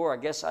it before. I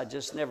guess I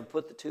just never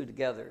put the two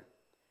together.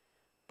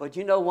 But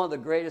you know one of the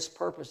greatest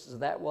purposes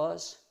of that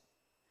was?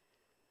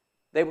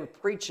 They were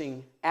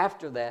preaching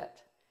after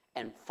that,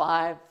 and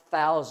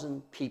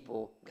 5,000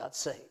 people got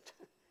saved.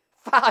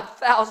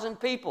 5,000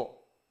 people.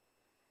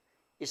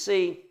 You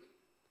see,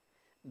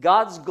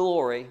 God's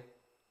glory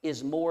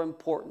is more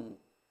important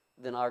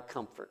than our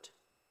comfort.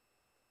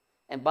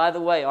 And by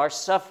the way, our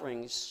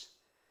sufferings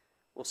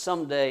will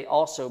someday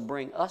also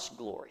bring us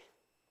glory.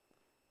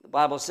 The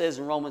Bible says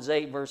in Romans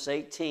 8, verse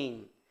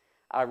 18,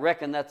 I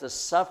reckon that the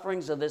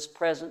sufferings of this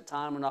present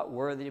time are not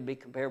worthy to be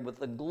compared with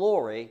the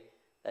glory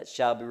that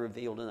shall be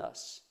revealed in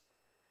us.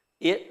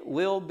 It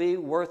will be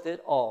worth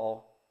it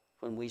all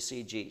when we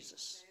see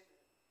Jesus.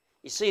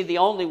 You see, the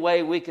only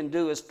way we can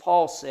do, as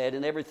Paul said,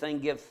 in everything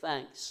give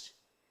thanks,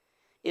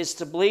 is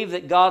to believe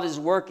that God is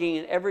working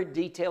in every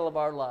detail of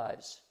our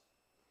lives.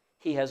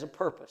 He has a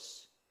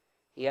purpose.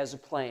 He has a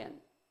plan.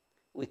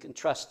 We can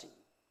trust him.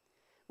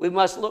 We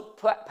must look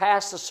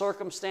past the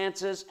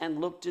circumstances and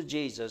look to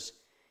Jesus.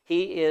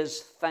 He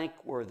is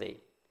thankworthy.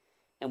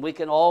 And we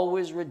can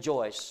always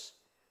rejoice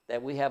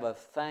that we have a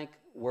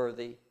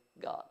thankworthy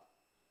God.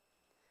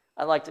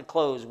 I'd like to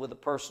close with a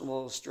personal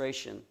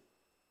illustration.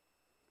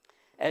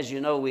 As you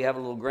know, we have a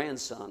little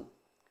grandson.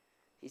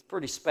 He's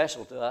pretty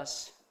special to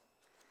us,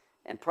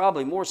 and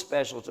probably more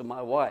special to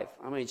my wife.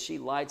 I mean, she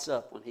lights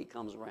up when he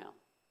comes around.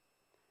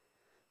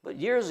 But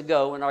years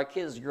ago, when our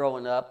kids were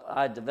growing up,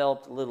 I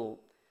developed a little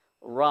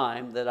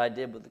rhyme that I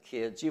did with the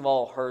kids. You've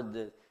all heard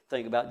the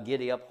thing about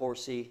giddy up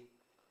horsey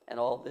and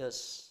all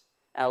this.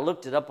 And I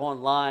looked it up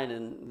online,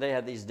 and they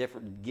had these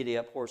different giddy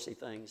up horsey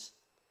things.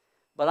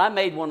 But I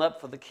made one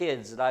up for the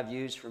kids that I've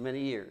used for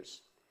many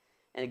years.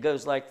 And it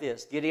goes like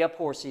this. Giddy up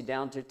horsey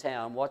down to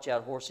town. Watch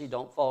out horsey,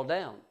 don't fall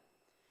down.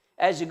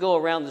 As you go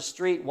around the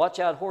street, watch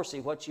out horsey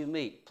what you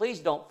meet. Please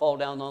don't fall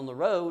down on the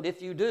road.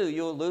 If you do,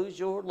 you'll lose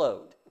your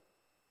load.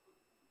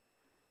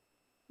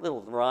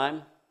 Little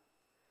rhyme.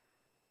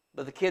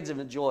 But the kids have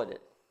enjoyed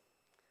it.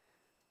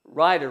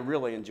 Ryder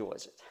really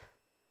enjoys it.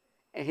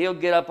 And he'll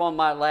get up on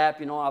my lap,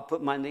 I'll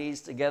put my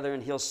knees together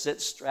and he'll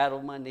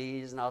straddle my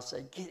knees, and I'll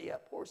say, giddy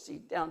up,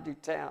 horsey, down to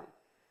town.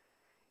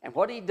 And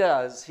what he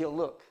does, he'll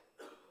look.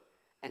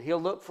 And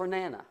he'll look for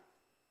Nana.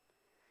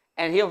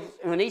 And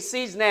when he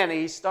sees Nana,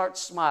 he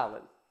starts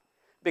smiling.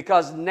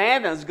 Because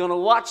Nana's going to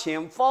watch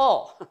him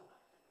fall.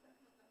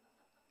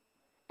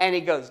 And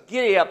he goes,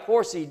 giddy up,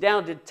 horsey,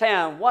 down to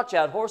town. Watch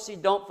out, horsey,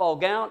 don't fall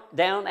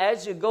down.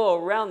 As you go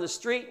around the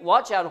street,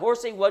 watch out,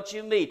 horsey, what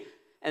you meet.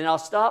 And I'll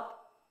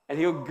stop, and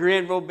he'll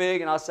grin real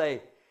big, and I'll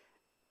say,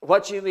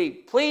 what you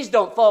meet. Please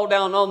don't fall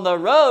down on the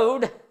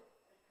road.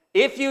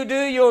 If you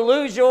do, you'll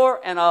lose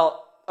your... And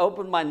I'll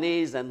open my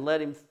knees and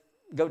let him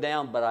go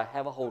down, but I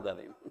have a hold of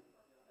him.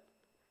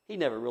 He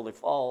never really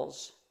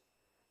falls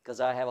because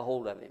I have a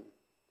hold of him.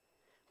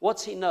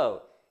 What's he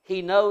know?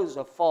 He knows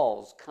a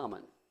fall's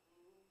coming.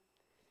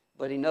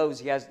 But he knows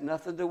he has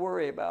nothing to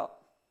worry about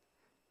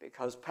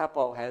because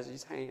Papa has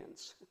his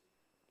hands.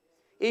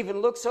 He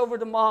even looks over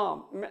to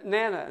Mom,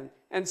 Nana,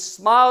 and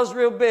smiles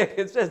real big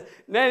and says,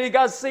 Nana, you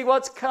got to see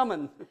what's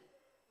coming.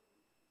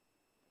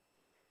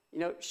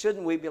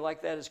 Shouldn't we be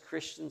like that as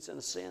Christians in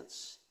a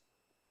sense?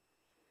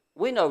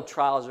 We know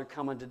trials are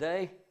coming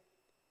today.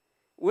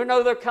 We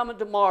know they're coming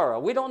tomorrow.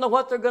 We don't know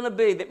what they're going to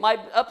be that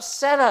might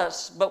upset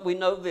us, but we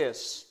know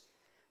this.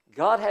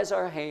 God has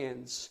our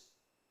hands,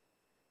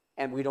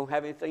 and we don't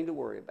have anything to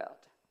worry about.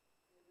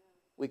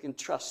 We can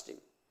trust Him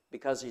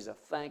because He's a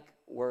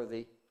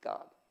thankworthy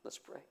God. Let's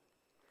pray.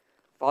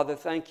 Father,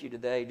 thank you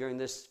today during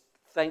this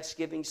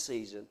Thanksgiving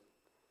season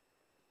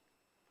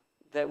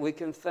that we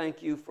can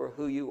thank you for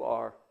who you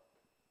are.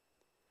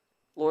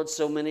 Lord,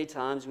 so many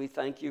times we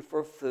thank you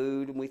for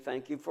food, and we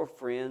thank you for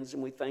friends,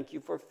 and we thank you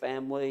for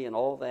family and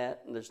all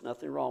that, and there's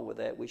nothing wrong with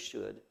that. We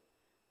should.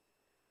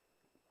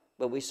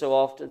 But we so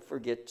often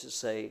forget to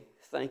say,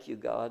 thank you,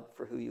 God,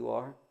 for who you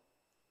are.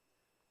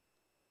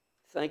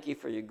 Thank you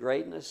for your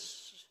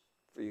greatness,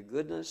 for your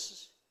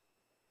goodness.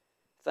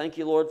 Thank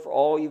you, Lord, for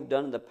all you've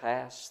done in the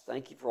past.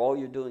 Thank you for all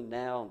you're doing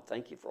now, and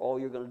thank you for all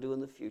you're going to do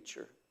in the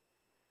future.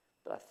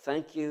 But I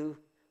thank you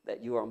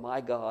that you are my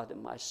God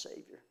and my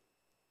Savior.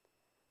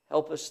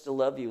 Help us to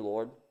love you,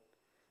 Lord,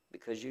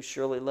 because you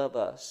surely love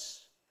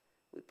us.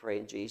 We pray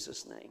in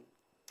Jesus' name.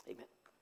 Amen.